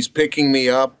say if he's picking me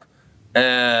up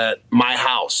at my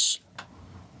house,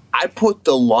 I put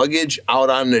the luggage out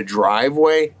on the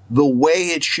driveway the way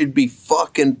it should be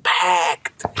fucking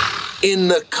packed in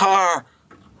the car.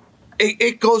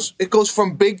 It goes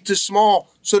from big to small.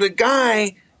 So the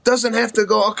guy doesn't have to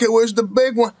go, okay, where's the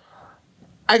big one?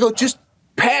 I go, just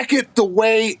pack it the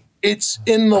way it's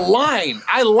in the line.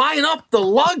 I line up the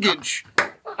luggage.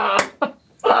 and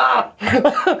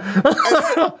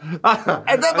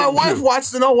then my wife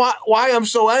wants to know why I'm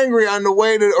so angry on the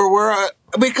way to, or where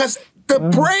because the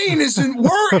brain isn't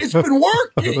it's been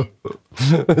working.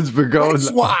 It's been going.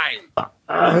 That's why.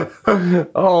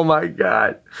 Oh my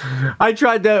God. I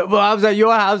was at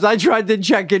your house. I tried to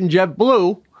check in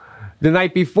JetBlue the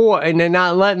night before and they're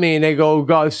not letting me, and they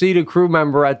go see the crew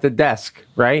member at the desk,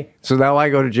 right? So now I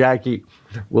go to Jackie.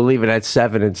 We'll leave it at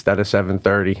 7 instead of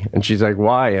 7:30. And she's like,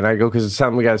 why? And I go, because it's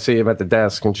time we got to see him at the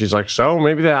desk. And she's like, so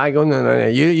maybe that. I go, no.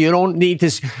 You don't need to.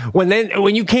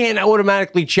 When you can't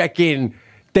automatically check in,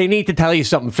 they need to tell you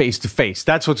something face to face.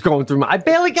 That's what's going through I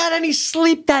barely got any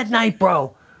sleep that night,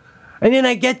 bro. And then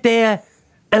I get there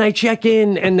and I check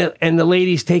in and the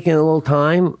lady's taking a little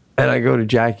time. And I go to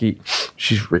Jackie.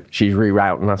 She's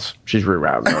rerouting us.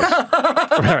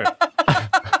 Right.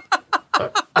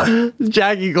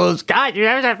 Jackie goes, God, you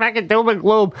have that fucking doom and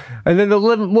gloom. And then the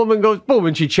woman goes, boom,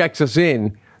 and she checks us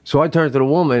in. So I turn to the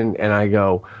woman and I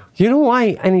go, you know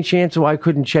why, any chance why I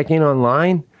couldn't check in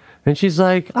online? And she's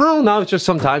like, oh, no, it's just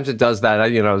sometimes it does that.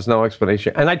 There's no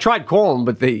explanation. And I tried calling,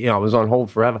 but I was on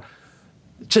hold forever.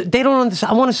 they don't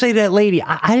understand. I want to say to that lady,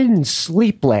 I didn't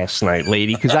sleep last night,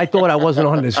 lady, because I thought I wasn't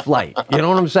on this flight. You know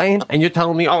what I'm saying? And you're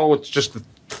telling me, oh, it's just the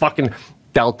fucking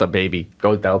Delta, baby.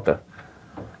 Go Delta.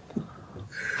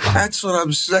 That's what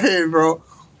I'm saying, bro.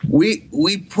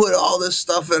 We put all this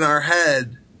stuff in our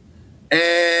head,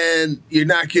 and you're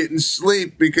not getting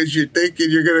sleep because you're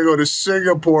thinking you're going to go to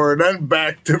Singapore and then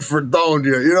back to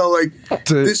Fredonia. You know, like,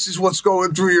 this is what's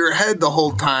going through your head the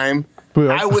whole time.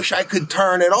 I wish I could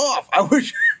turn it off. I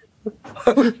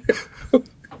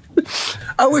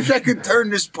wish I could turn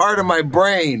this part of my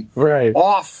brain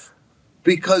off,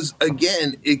 because,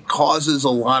 again, it causes a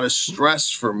lot of stress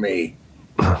for me.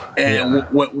 And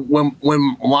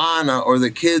when Lana or the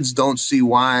kids don't see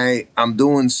why I'm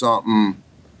doing something,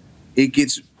 I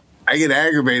get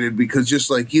aggravated, because just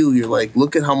like you're like,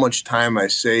 look at how much time I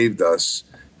saved us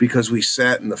because we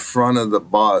sat in the front of the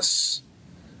bus.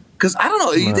 Because I don't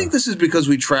know, you think this is because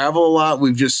we travel a lot?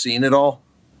 We've just seen it all?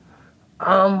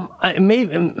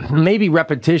 Maybe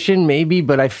repetition, maybe,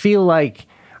 but I feel like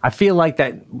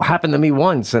that happened to me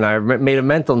once, and I made a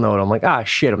mental note. I'm like,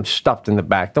 shit, I'm stuffed in the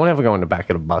back. Don't ever go in the back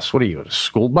of the bus. What are you, a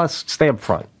school bus? Stay up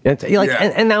front.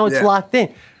 And now it's locked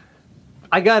in.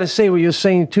 I got to say what you're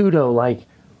saying, too, though. Like,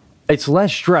 it's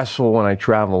less stressful when I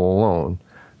travel alone,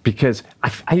 because,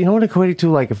 you know what I equate it to?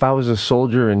 Like, if I was a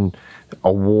soldier in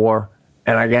a war,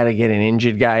 and I got to get an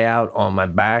injured guy out on my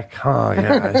back,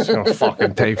 it's going to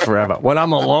fucking take forever. When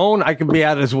I'm alone, I can be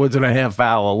out of this woods in a half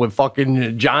hour with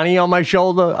fucking Johnny on my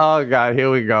shoulder. Oh, God, here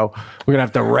we go. We're going to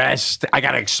have to rest. I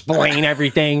got to explain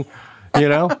everything, you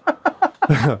know?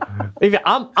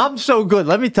 I'm so good.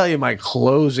 Let me tell you my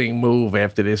closing move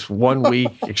after this 1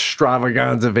 week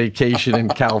extravaganza vacation in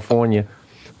California.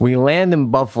 We land in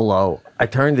Buffalo. I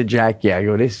turned to Jackie. I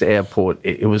go, this airport,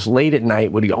 it was late at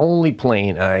night. We're the only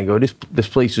plane. And I go, this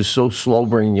place is so slow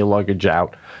bringing your luggage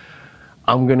out.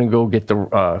 I'm going to go get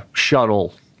the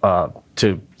shuttle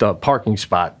to the parking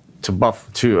spot I'm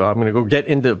going to go get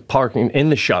into parking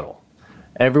in the shuttle.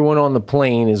 Everyone on the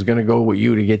plane is going to go with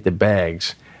you to get the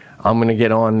bags. I'm going to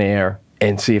get on there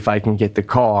and see if I can get the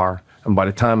car. And by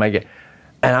the time we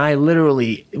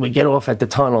get off at the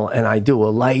tunnel, and I do a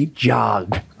light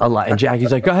jog. And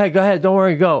Jackie's like, go ahead, don't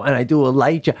worry, go. And I do a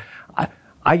light jog.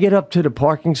 I get up to the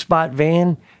parking spot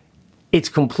van. It's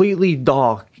completely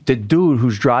dark. The dude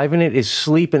who's driving it is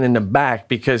sleeping in the back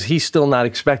because he's still not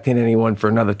expecting anyone for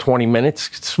another 20 minutes.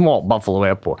 It's small Buffalo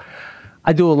airport.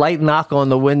 I do a light knock on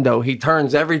the window. He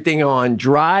turns everything on,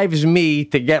 drives me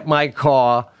to get my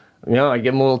car. You know, I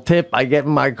give him a little tip. I get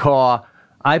in my car.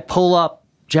 I pull up.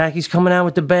 Jackie's coming out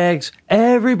with the bags.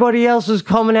 Everybody else is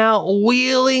coming out,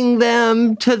 wheeling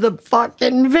them to the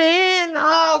fucking van.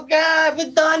 Oh, God,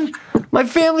 we're done. My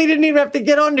family didn't even have to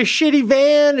get on the shitty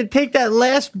van and take that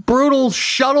last brutal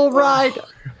shuttle ride.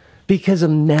 Because of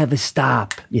never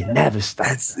stop. You never stop.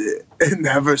 That's it. It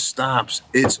never stops.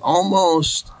 It's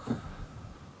almost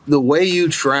the way you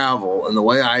travel and the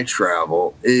way I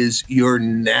travel is you're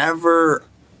never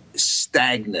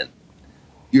stagnant.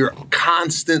 You're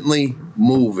constantly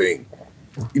moving.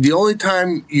 The only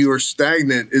time you're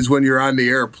stagnant is when you're on the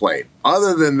airplane.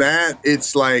 Other than that,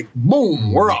 it's like,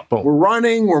 boom, we're up. We're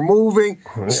running, we're moving,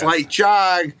 slight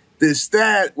jog, this,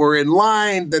 that, we're in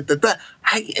line, that.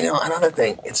 Another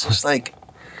thing, it's just like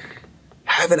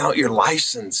having out your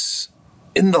license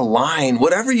in the line,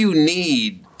 whatever you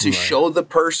need to show the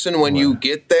person when you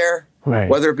get there,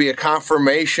 whether it be a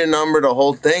confirmation number, the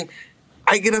whole thing.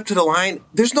 I get up to the line.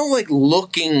 There's no like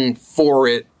looking for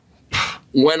it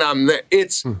when I'm there.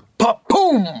 It's boom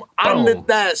on the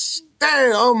desk.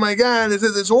 Damn, oh my God,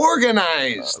 it's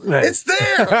organized. It's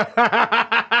there.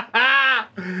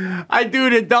 I do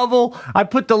the double. I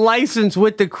put the license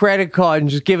with the credit card and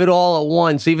just give it all at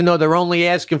once, even though they're only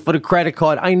asking for the credit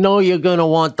card. I know you're going to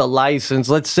want the license.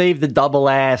 Let's save the double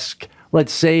ask.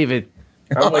 Let's save it.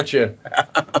 I'm with you.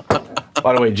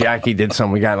 By the way, Jackie did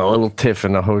something. We got a little tiff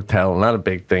in the hotel. Not a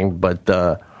big thing, but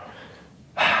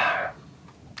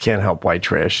can't help white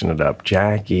trashing it up.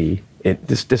 Jackie,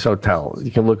 this hotel, you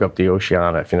can look up the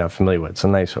Oceana if you're not familiar with it. It's a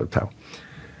nice hotel.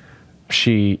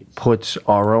 She puts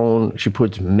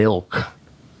milk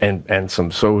and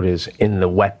some sodas in the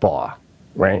wet bar,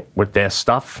 right, with their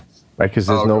stuff, right, because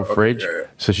there's no fridge.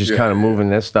 So she's kind of moving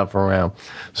their stuff around.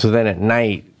 So then at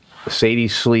night,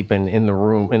 Sadie's sleeping in the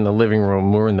living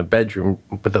room. We're in the bedroom,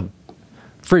 but the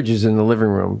fridge is in the living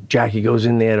room. Jackie goes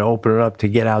in there to open it up to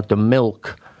get out the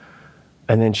milk.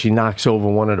 And then she knocks over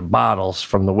one of the bottles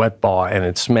from the wet bar, and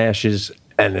it smashes,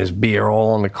 and there's beer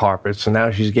all on the carpet. So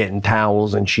now she's getting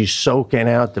towels, and she's soaking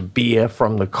out the beer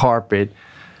from the carpet,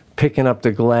 picking up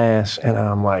the glass. And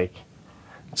I'm like,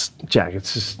 Jack,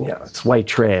 it's just, you know, it's white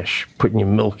trash putting your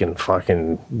milk in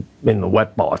the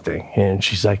wet bar thing. And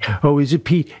she's like, oh, is it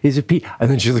Pete? Is it Pete? And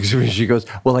then she looks at me and she goes,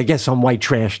 well, I guess I'm white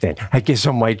trash then. I guess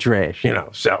I'm white trash, you know.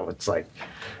 So it's like,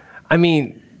 I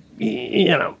mean, you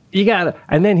know, you gotta,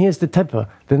 and then here's the tip.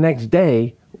 The next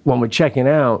day when we're checking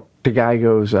out, the guy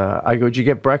goes, I go, did you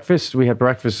get breakfast? We had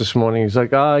breakfast this morning. He's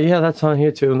like, oh, yeah, that's on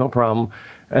here too, no problem.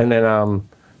 And then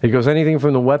he goes, anything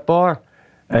from the wet bar?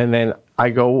 And then I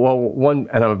go, well, and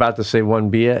I'm about to say one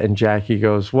beer, and Jackie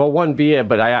goes, well, one beer,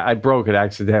 but I broke it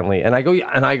accidentally. And I go,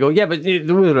 yeah, but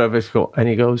whatever, it's cool. And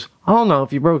he goes, oh no,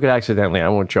 if you broke it accidentally, I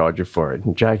won't charge you for it.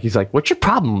 And Jackie's like, what's your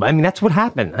problem? I mean, that's what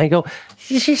happened. I go,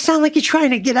 you sound like you're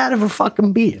trying to get out of a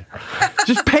fucking beer.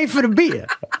 Just pay for the beer.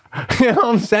 You know what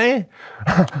I'm saying?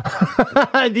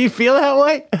 Do you feel that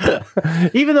way?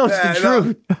 Even though it's the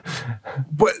truth.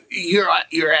 But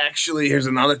you're actually, here's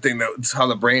another thing, that's how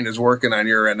the brain is working on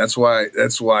your end. That's why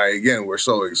again, we're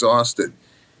so exhausted.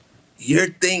 You're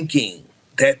thinking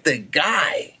that the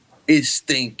guy is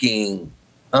thinking,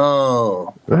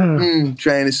 trying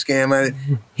to scam at it.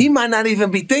 He might not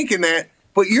even be thinking that,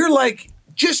 but you're like,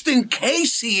 just in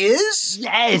case he is,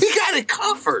 yes, we got it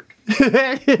covered.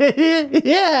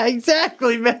 Yeah,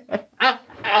 exactly, man.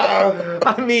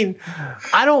 I mean,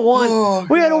 I don't want.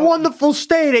 We had a wonderful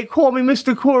stay. They called me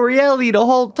Mr. Correale the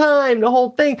whole time, the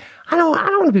whole thing. I don't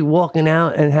want to be walking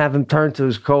out and have him turn to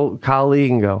his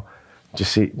colleague and go,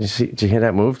 Did you hear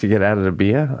that move to get out of the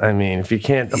beer? I mean, if you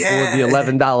can't afford the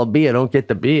 $11 beer, don't get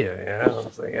the beer. You know,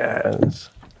 it's like,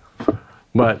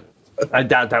 but I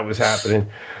doubt that was happening.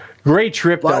 Great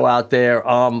trip though out there.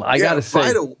 I gotta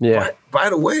say, By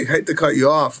the way, hate to cut you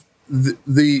off.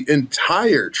 The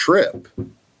entire trip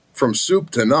from soup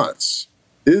to nuts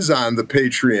is on the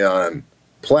Patreon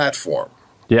platform.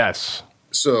 Yes.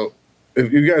 So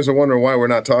if you guys are wondering why we're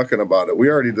not talking about it, we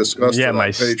already discussed it on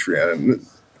Patreon. And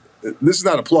this is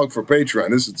not a plug for Patreon.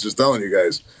 This is just telling you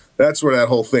guys that's where that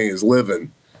whole thing is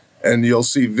living. And you'll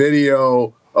see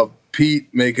video of Pete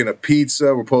making a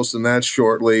pizza. We're posting that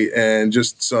shortly, and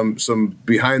just some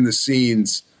behind the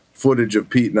scenes footage of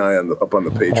Pete and I up on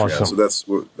the Patreon. Awesome. So that's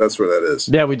where that is.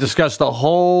 Yeah, we discussed the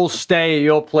whole stay at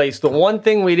your place. The one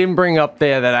thing we didn't bring up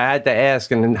there that I had to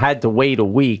ask and had to wait a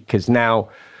week because now,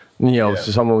 so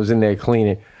someone was in there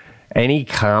cleaning. Any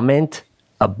comment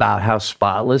about how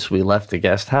spotless we left the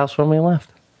guest house when we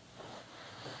left?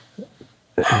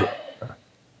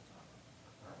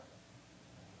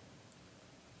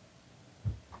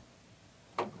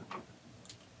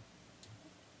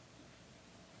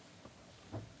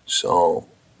 So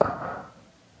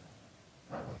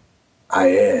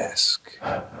I ask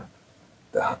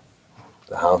the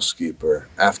housekeeper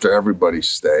after everybody's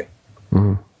stay,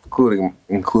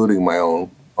 including my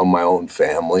own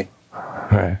family.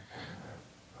 Right.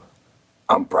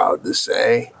 I'm proud to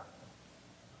say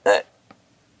that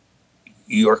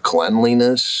your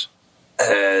cleanliness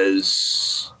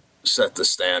has set the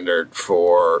standard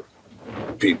for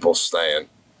people staying.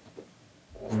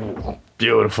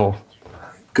 Beautiful.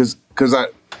 Because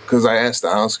I asked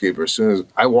the housekeeper as soon as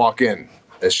I walk in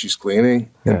as she's cleaning.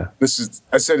 Yeah. I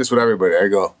say this with everybody. I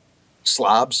go,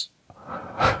 slobs.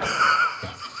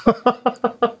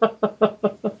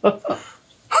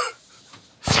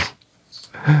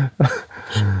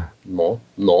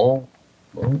 No.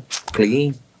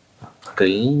 Clean.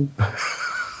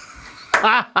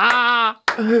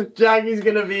 Jackie's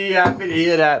gonna be happy to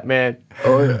hear that, man.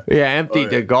 Oh yeah. Yeah,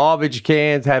 emptied the garbage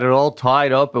cans, had it all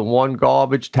tied up in one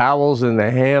garbage, towels in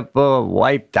the hamper,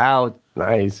 wiped out.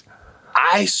 Nice.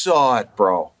 I saw it,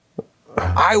 bro.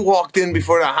 I walked in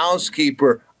before the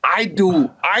housekeeper. I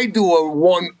do a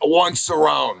once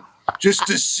around just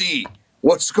to see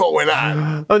what's going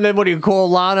on. And then what do you call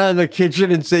Lana in the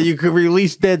kitchen and say you can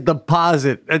release their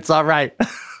deposit? It's all right.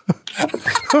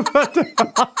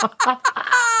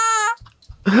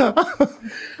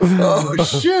 Oh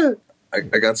shit! I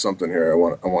got something here. I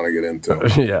want to get into.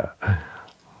 Yeah.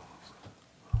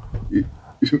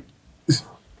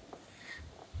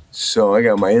 So I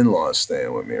got my in-laws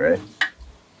staying with me, right?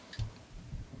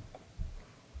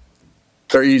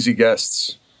 They're easy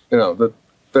guests, they don't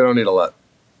need a lot.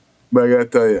 But I gotta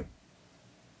tell you,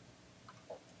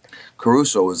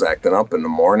 Caruso was acting up in the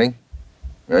morning,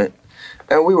 right?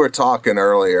 And we were talking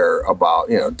earlier about,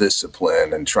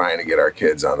 discipline and trying to get our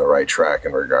kids on the right track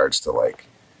in regards to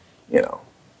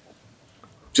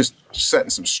just setting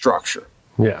some structure.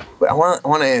 Yeah. But I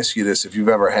want to ask you this, if you've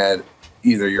ever had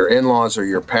either your in-laws or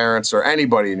your parents or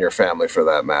anybody in your family for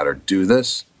that matter do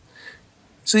this.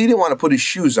 So he didn't want to put his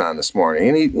shoes on this morning,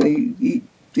 and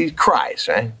he cries,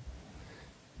 right?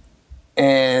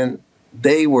 And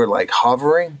they were like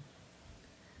hovering.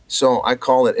 So I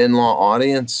call it in-law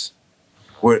audience,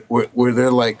 where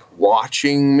they're like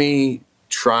watching me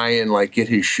try and like get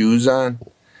his shoes on.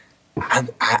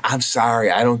 I'm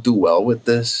sorry, I don't do well with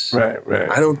this. Right.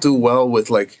 I don't do well with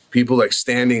like people like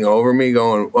standing over me,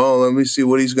 going, "Oh, let me see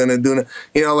what he's gonna do now."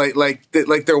 You know, like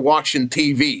they're watching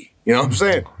TV. You know what I'm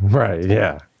saying? Right.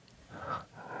 Yeah.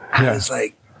 I was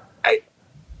like,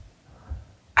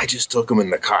 I just took him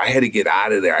in the car. I had to get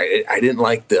out of there. I didn't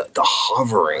like the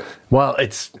hovering. Well,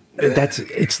 it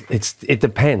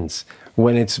depends.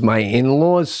 When it's my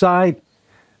in-laws' side,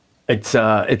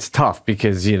 it's tough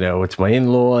because, you know, it's my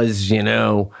in-laws, you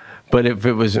know. But if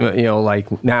it was, you know,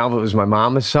 like now if it was my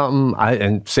mom or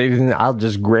something, I'll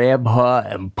just grab her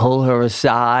and pull her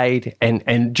aside.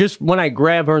 And just when I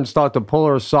grab her and start to pull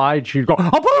her aside, she'd go,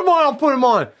 I'll put him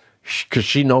on. Because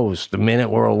she knows the minute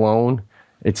we're alone,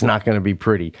 it's not going to be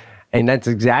pretty. And that's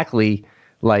exactly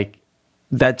like,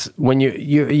 that's when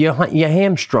you're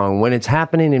hamstrung. When it's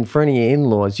happening in front of your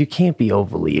in-laws, you can't be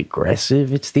overly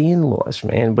aggressive. It's the in-laws,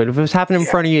 man. But if it was happening in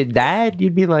front of your dad,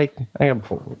 you'd be like, I got to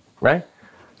pull, right?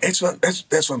 That's what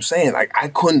I'm saying. Like, I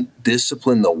couldn't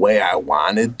discipline the way I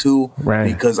wanted to,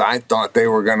 right, because I thought they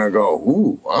were gonna go,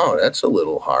 "Ooh, oh, that's a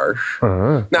little harsh."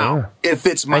 Now, if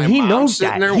it's my and he mom knows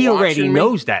sitting that, there he already watching me,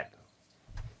 knows that.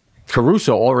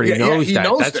 Caruso already knows he that.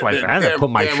 knows That's that. why I gotta put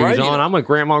my shoes right, on. I'm a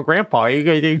grandma and grandpa.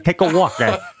 You take a walk,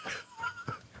 guy.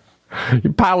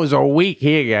 Your powers are weak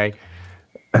here,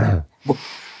 guy.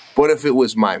 But if it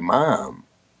was my mom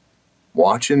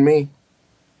watching me,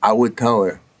 I would tell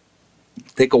her,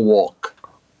 "Take a walk,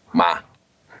 Ma."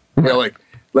 You know, like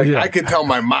I could tell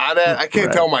my ma that. I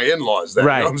can't tell my in-laws that.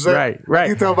 Right, you know what I'm saying? right. I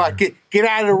can tell my kid, "Get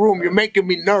out of the room. You're making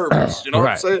me nervous." You know what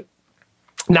I'm saying?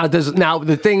 Now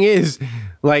the thing is,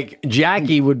 like,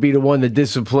 Jackie would be the one to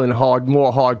discipline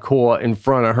more hardcore in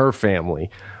front of her family.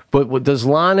 But does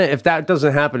Lana, if that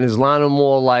doesn't happen, is Lana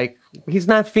more like, he's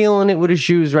not feeling it with his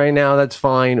shoes right now, that's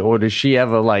fine? Or does she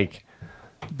ever, like,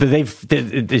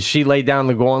 did she lay down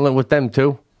the gauntlet with them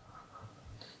too?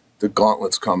 The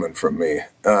gauntlet's coming from me.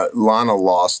 Lana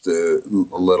lost a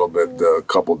little bit a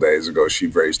couple days ago. She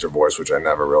raised her voice, which I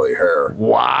never really heard.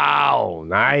 Wow,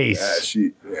 nice.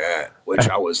 Which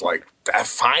I was like,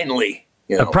 finally.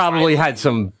 You know, it probably had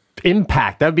some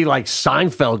impact. That'd be like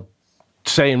Seinfeld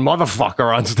saying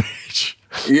 "motherfucker" on stage.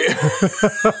 Yeah.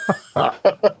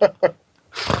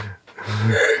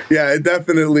 Yeah, it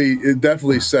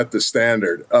definitely set the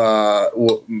standard.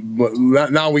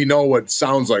 Now we know what it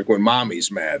sounds like when mommy's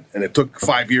mad, and it took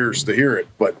 5 years to hear it.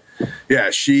 But yeah,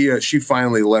 she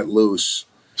finally let loose.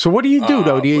 So what do you do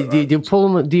though? Do you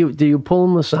pull them? Do you pull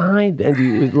them aside, and do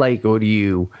you or do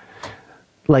you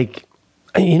like?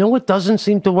 You know what doesn't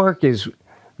seem to work is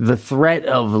the threat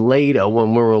of later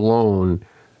when we're alone.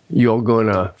 You're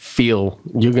gonna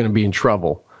be in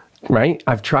trouble. Right?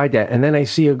 I've tried that. And then I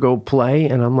see her go play,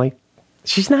 and I'm like,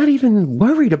 she's not even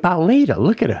worried about later.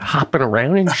 Look at her hopping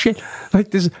around and shit.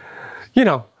 Like this, you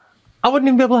know, I wouldn't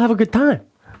even be able to have a good time.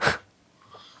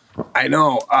 I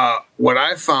know. What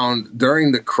I found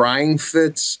during the crying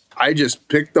fits, I just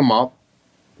picked him up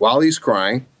while he's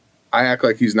crying. I act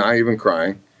like he's not even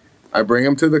crying. I bring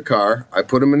him to the car. I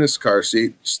put him in his car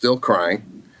seat, still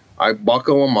crying. I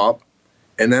buckle him up,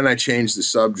 and then I change the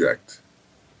subject.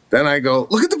 Then I go,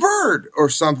 look at the bird or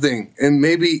something. And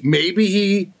maybe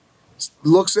he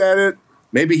looks at it.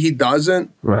 Maybe he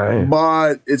doesn't. Right.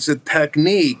 But it's a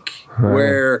technique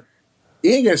where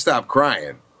you ain't going to stop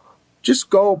crying. Just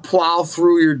go plow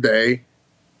through your day.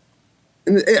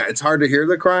 And yeah, it's hard to hear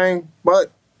the crying,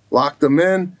 but locked him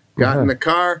in, got in the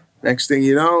car. Next thing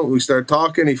you know, we start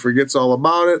talking. He forgets all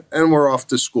about it, and we're off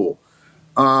to school.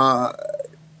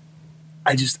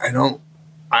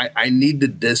 I need the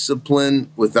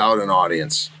discipline without an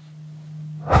audience.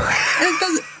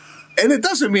 And it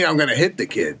doesn't mean I'm going to hit the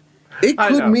kid. It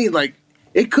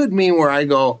could mean where I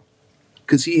go,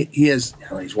 because he's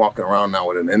walking around now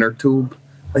with an inner tube,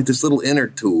 like this little inner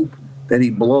tube that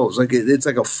he blows. Like it's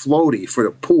like a floaty for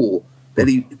the pool that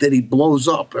he blows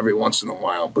up every once in a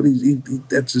while. But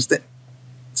that's just it.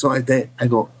 So I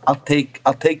go, I'll take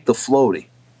the floaty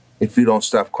if you don't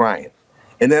stop crying.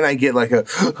 And then I get like a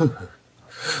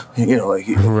you know, like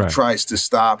he tries to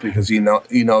stop because he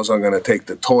knows I'm going to take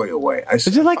the toy away. Is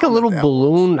it like a little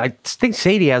balloon? I think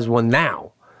Sadie has one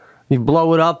now. You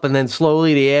blow it up, and then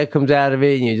slowly the air comes out of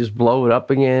it, and you just blow it up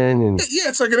again. And yeah,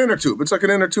 it's like an inner tube. It's like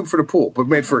an inner tube for the pool, but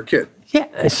made for a kid. Yeah.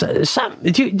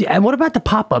 And what about the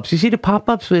pop-ups? You see the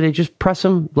pop-ups where they just press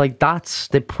them like dots?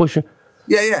 They push them.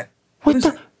 Yeah. What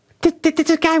the? There's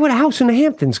a guy with a house in the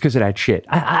Hamptons because of that shit.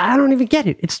 I don't even get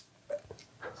it. It's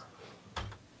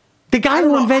the guy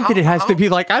who invented it has to be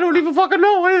like, I don't even fucking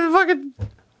know. What is it fucking?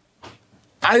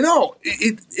 I know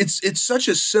it's such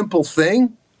a simple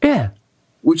thing. Yeah.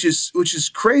 Which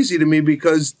is crazy to me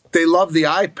because they love the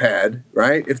iPad,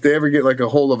 right? If they ever get like a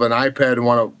hold of an iPad and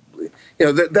want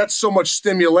to, that's so much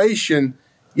stimulation,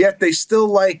 yet they still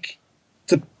like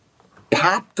to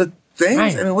pop the things.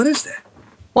 Right. I mean, what is that?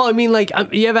 Well, I mean, like,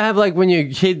 you ever have like when your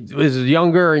kid was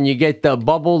younger and you get the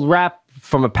bubble wrap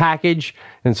from a package,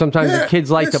 and sometimes the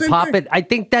kids like to pop it. I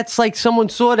think that's like someone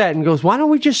saw that and goes, "Why don't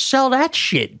we just sell that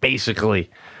shit?" Basically.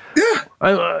 Yeah.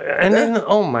 Then,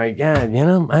 oh my God,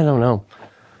 I don't know.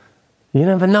 You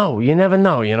never know. You never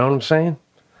know. You know what I'm saying?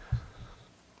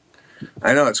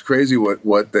 I know it's crazy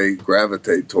what they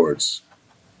gravitate towards,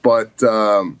 but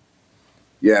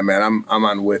yeah, man, I'm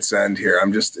on wit's end here.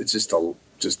 It's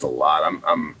just a lot.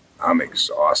 I'm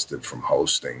exhausted from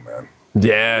hosting, man.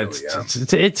 Yeah,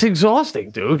 it's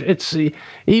exhausting, dude. It's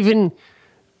even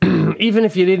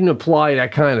if you didn't apply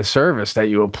that kind of service that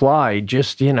you apply,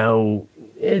 just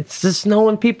it's just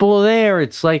knowing people are there.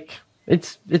 It's like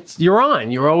you're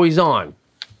on. You're always on.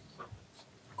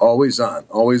 Always on.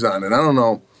 And I don't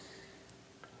know.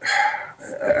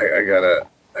 I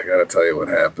gotta tell you what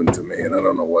happened to me, and I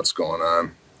don't know what's going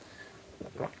on.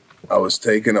 I was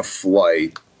taking a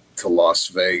flight to Las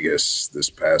Vegas this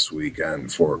past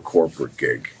weekend for a corporate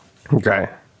gig. Okay.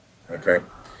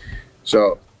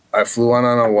 So I flew on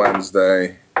a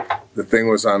Wednesday. The thing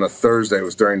was on a Thursday. It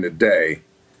was during the day.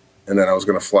 And then I was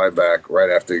going to fly back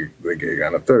right after the gig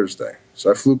on a Thursday.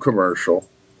 So I flew commercial.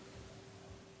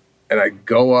 And I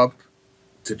go up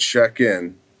to check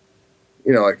in,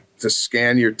 like to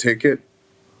scan your ticket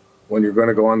when you're going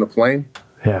to go on the plane.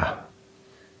 Yeah.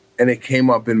 And it came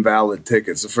up invalid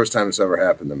tickets. The first time it's ever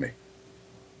happened to me.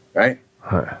 Right?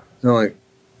 Huh. So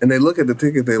and they look at the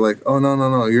ticket. They're like, "Oh,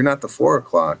 no. You're not the 4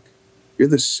 o'clock. You're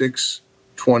the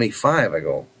 6:25. I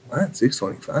go, "What?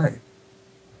 6:25?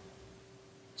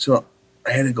 So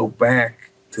I had to go back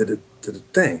to the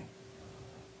thing,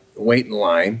 wait in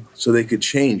line so they could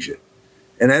change it.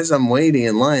 And as I'm waiting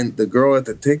in line, the girl at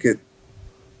the ticket,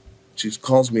 she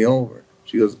calls me over.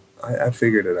 She goes, I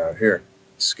figured it out. Here,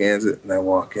 scans it, and I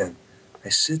walk in. I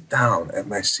sit down at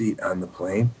my seat on the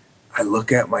plane. I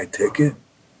look at my ticket.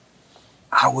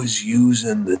 I was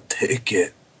using the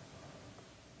ticket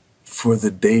for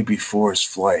the day before's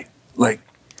flight. Like,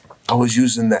 I was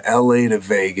using the LA to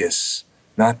Vegas,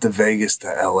 not the Vegas to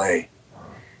LA.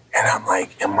 And I'm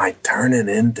like, am I turning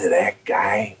into that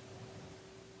guy?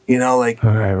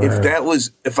 Right.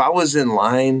 If I was in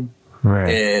line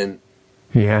and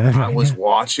I was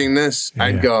watching this,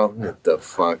 I'd go, what the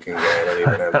fucking guy? I don't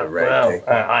even have the right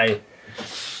ticket.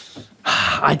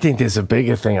 I think there's a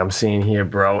bigger thing I'm seeing here,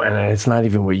 bro, and it's not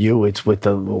even with you. It's with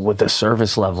the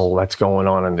service level that's going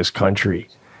on in this country.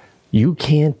 You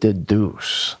can't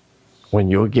deduce when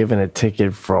you're given a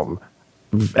ticket from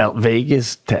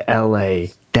Vegas to LA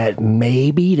that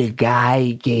maybe the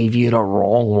guy gave you the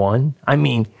wrong one. I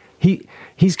mean,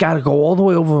 he's got to go all the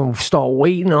way over and start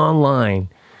waiting online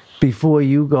before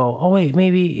you go, oh, wait,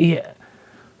 maybe... Yeah.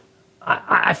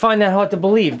 I find that hard to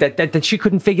believe that she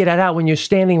couldn't figure that out when you're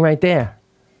standing right there.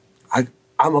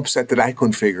 I'm upset that I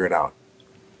couldn't figure it out.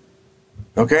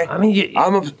 Okay? I mean,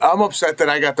 I'm upset that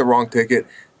I got the wrong ticket.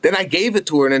 Then I gave it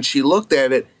to her, and then she looked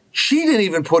at it. She didn't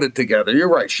even put it together. You're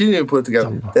right. She didn't even put it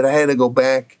together. That I had to go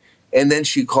back, and then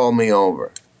she called me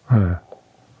over.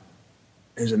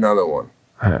 Here's another one.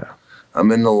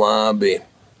 I'm in the lobby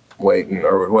waiting,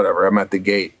 or whatever. I'm at the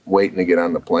gate waiting to get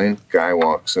on the plane. Guy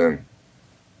walks in.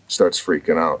 Starts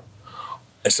freaking out.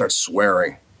 I start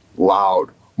swearing loud.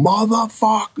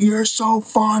 Motherfucker, you're so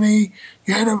funny.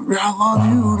 I love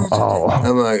you.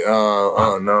 I'm like,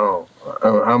 oh no.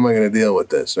 How am I going to deal with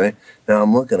this, right? Now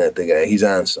I'm looking at the guy. He's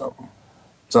on something.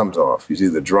 Something's off. He's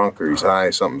either drunk or he's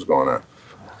high. Something's going on.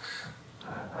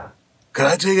 Can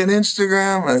I take an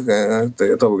Instagram? I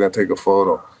thought we were going to take a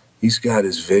photo. He's got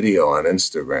his video on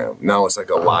Instagram. Now it's like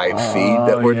a live feed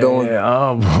that we're doing. Yeah.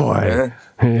 Oh, boy.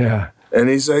 Yeah. And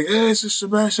he's like, hey, it's just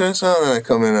Sebastian. And I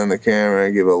come in on the camera,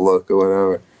 I give a look or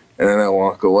whatever, and then I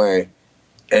walk away.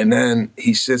 And then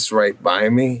he sits right by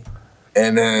me,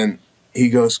 and then he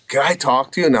goes, can I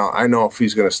talk to you? Now, I know if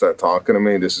he's going to start talking to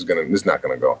me, this is not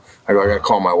going to go. I got to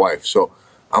call my wife. So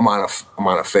I'm on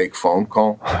a fake phone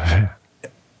call.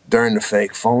 During the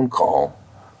fake phone call,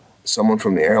 someone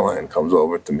from the airline comes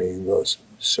over to me and goes,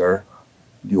 sir,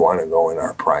 do you want to go in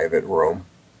our private room?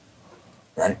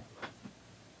 Right?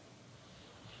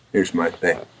 Here's my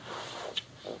thing.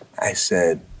 I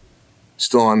said,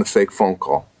 still on the fake phone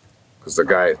call, because the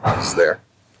guy is there.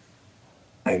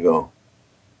 I go,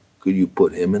 could you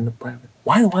put him in the private?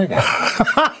 Why do I got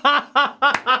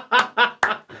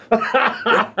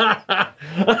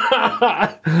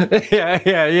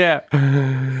Yeah.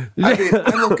 I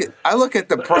mean, I look at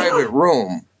the private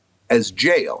room as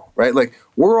jail, right? Like,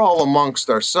 we're all amongst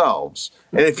ourselves,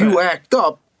 and if you act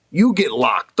up, you get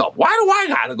locked up. Why do I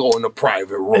gotta go in the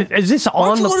private room? Is this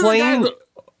on the plane?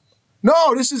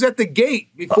 No, this is at the gate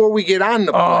before we get on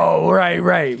the plane. Oh,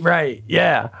 right.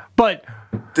 Yeah, but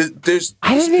there's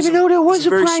I didn't even know there was a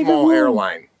very private small room.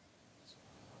 airline.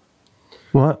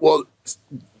 What? Well,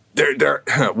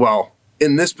 well,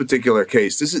 in this particular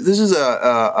case, this is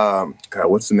a God,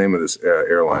 what's the name of this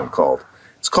airline called?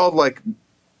 It's called like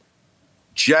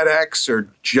JetX or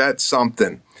Jet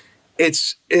something.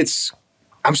 It's.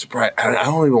 I'm surprised. I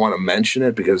don't even want to mention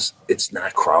it because it's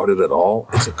not crowded at all.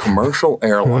 It's a commercial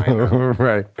airline,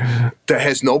 right? That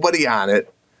has nobody on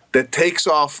it. That takes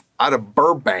off out of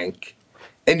Burbank,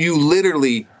 and you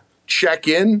literally check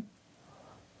in,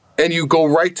 and you go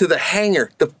right to the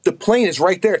hangar. The plane is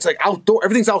right there. It's like outdoor.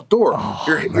 Everything's outdoor. Oh,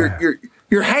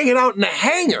 you're hanging out in the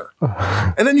hangar,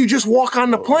 and then you just walk on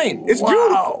the plane. It's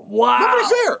beautiful. Wow. Nobody's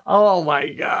there. Oh my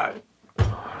God.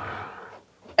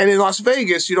 And in Las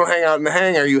Vegas, you don't hang out in the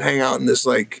hangar. You hang out in this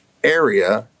like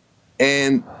area,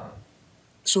 and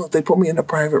so they put me in a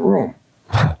private room,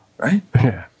 right?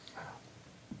 Yeah.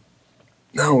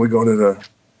 Now we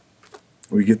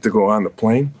get to go on the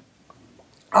plane.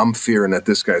 I'm fearing that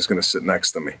this guy's going to sit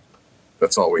next to me.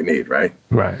 That's all we need, right?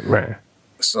 Right.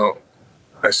 So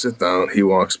I sit down. He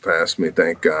walks past me.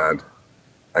 Thank God.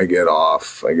 I get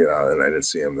off. I get out, and I didn't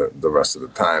see him the rest of the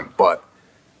time. But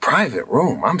private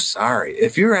room, I'm sorry.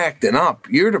 If you're acting up,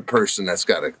 you're the person that's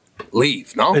got to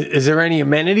leave, no? Is there any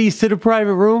amenities to the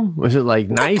private room? Was it like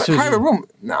nice? Private room?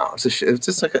 No, it's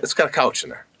just like it's got a couch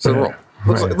in there. It's a room.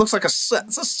 It looks like a cell.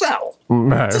 It's a cell.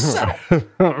 It's a cell.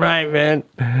 Right, man.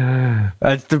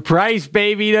 That's the price,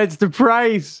 baby. That's the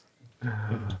price.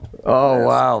 Oh,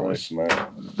 wow. Price, man.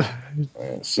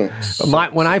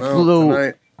 When I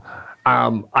flew...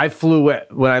 I flew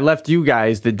when I left you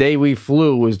guys. The day we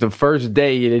flew was the first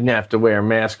day you didn't have to wear a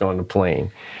mask on the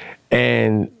plane.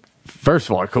 And first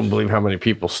of all, I couldn't believe how many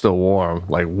people still wore them.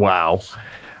 Like, wow.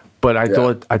 But I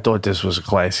thought this was a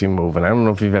classy move. And I don't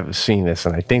know if you've ever seen this,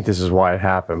 and I think this is why it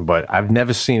happened, but I've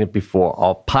never seen it before.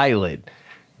 Our pilot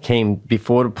came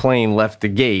before the plane left the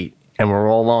gate, and we're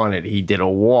all on it. He did a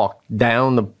walk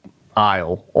down the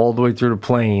aisle all the way through the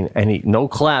plane, and no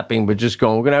clapping, but just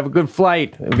going, we're gonna have a good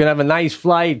flight, we're gonna have a nice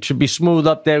flight, should be smooth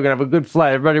up there, we're gonna have a good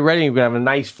flight, everybody ready, we're gonna have a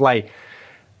nice flight.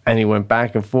 And he went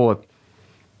back and forth,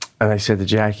 and I said to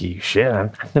Jackie, shit,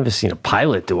 I've never seen a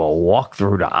pilot do a walk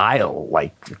through the aisle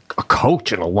like a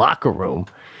coach in a locker room.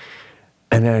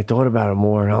 And then I thought about it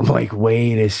more, and I'm like,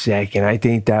 wait a second. I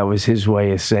think that was his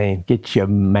way of saying, get your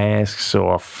masks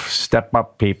off. Step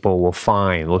up, people. We're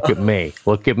fine. Look at me.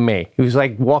 Look at me. He was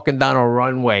like walking down a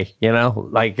runway, you know,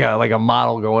 like a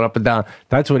model going up and down.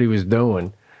 That's what he was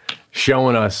doing,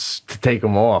 showing us to take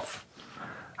them off.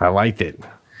 I liked it.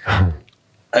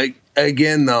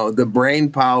 Again, though, the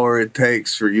brain power it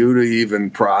takes for you to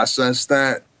even process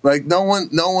that. Like, no one...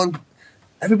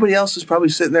 Everybody else is probably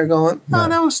sitting there going, oh,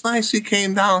 that was nice. He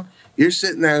came down. You're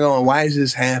sitting there going, why is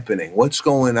this happening? What's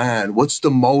going on? What's the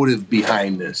motive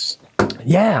behind this?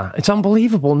 Yeah, it's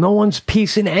unbelievable. No one's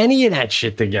piecing any of that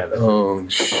shit together. Oh,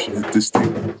 shit. This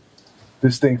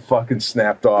thing fucking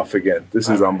snapped off again. This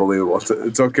is unbelievable.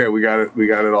 It's okay. We got it. We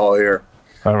got it all here.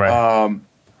 All right.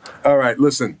 All right.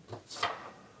 Listen.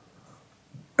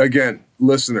 Again,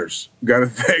 listeners, got to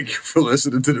thank you for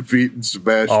listening to the Pete and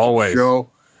Sebastian show.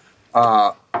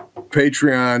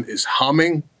 Patreon is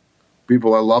humming.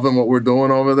 People are loving what we're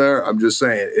doing over there. I'm just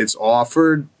saying, it's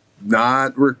offered,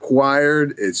 not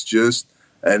required. It's just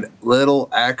a little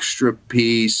extra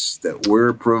piece that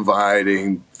we're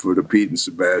providing for the Pete and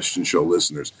Sebastian show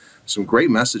listeners. Some great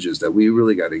messages that we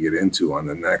really got to get into on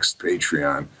the next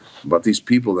Patreon about these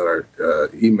people that are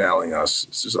emailing us.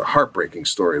 It's just a heartbreaking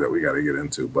story that we got to get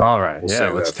into. But all right,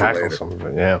 let's tackle some of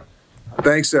it. Yeah.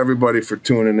 Thanks, everybody, for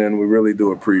tuning in. We really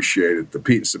do appreciate it. The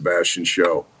Pete and Sebastian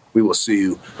Show. We will see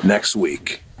you next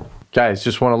week. Guys,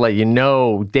 just want to let you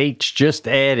know, dates just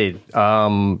added.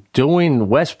 Doing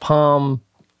West Palm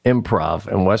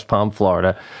Improv in West Palm,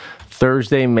 Florida,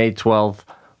 Thursday, May 12th,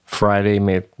 Friday,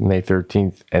 May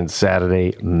 13th, and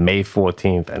Saturday, May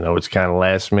 14th. I know it's kind of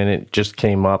last minute. Just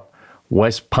came up.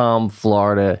 West Palm,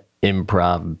 Florida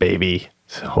Improv, baby.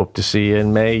 So hope to see you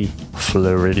in May,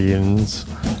 Floridians.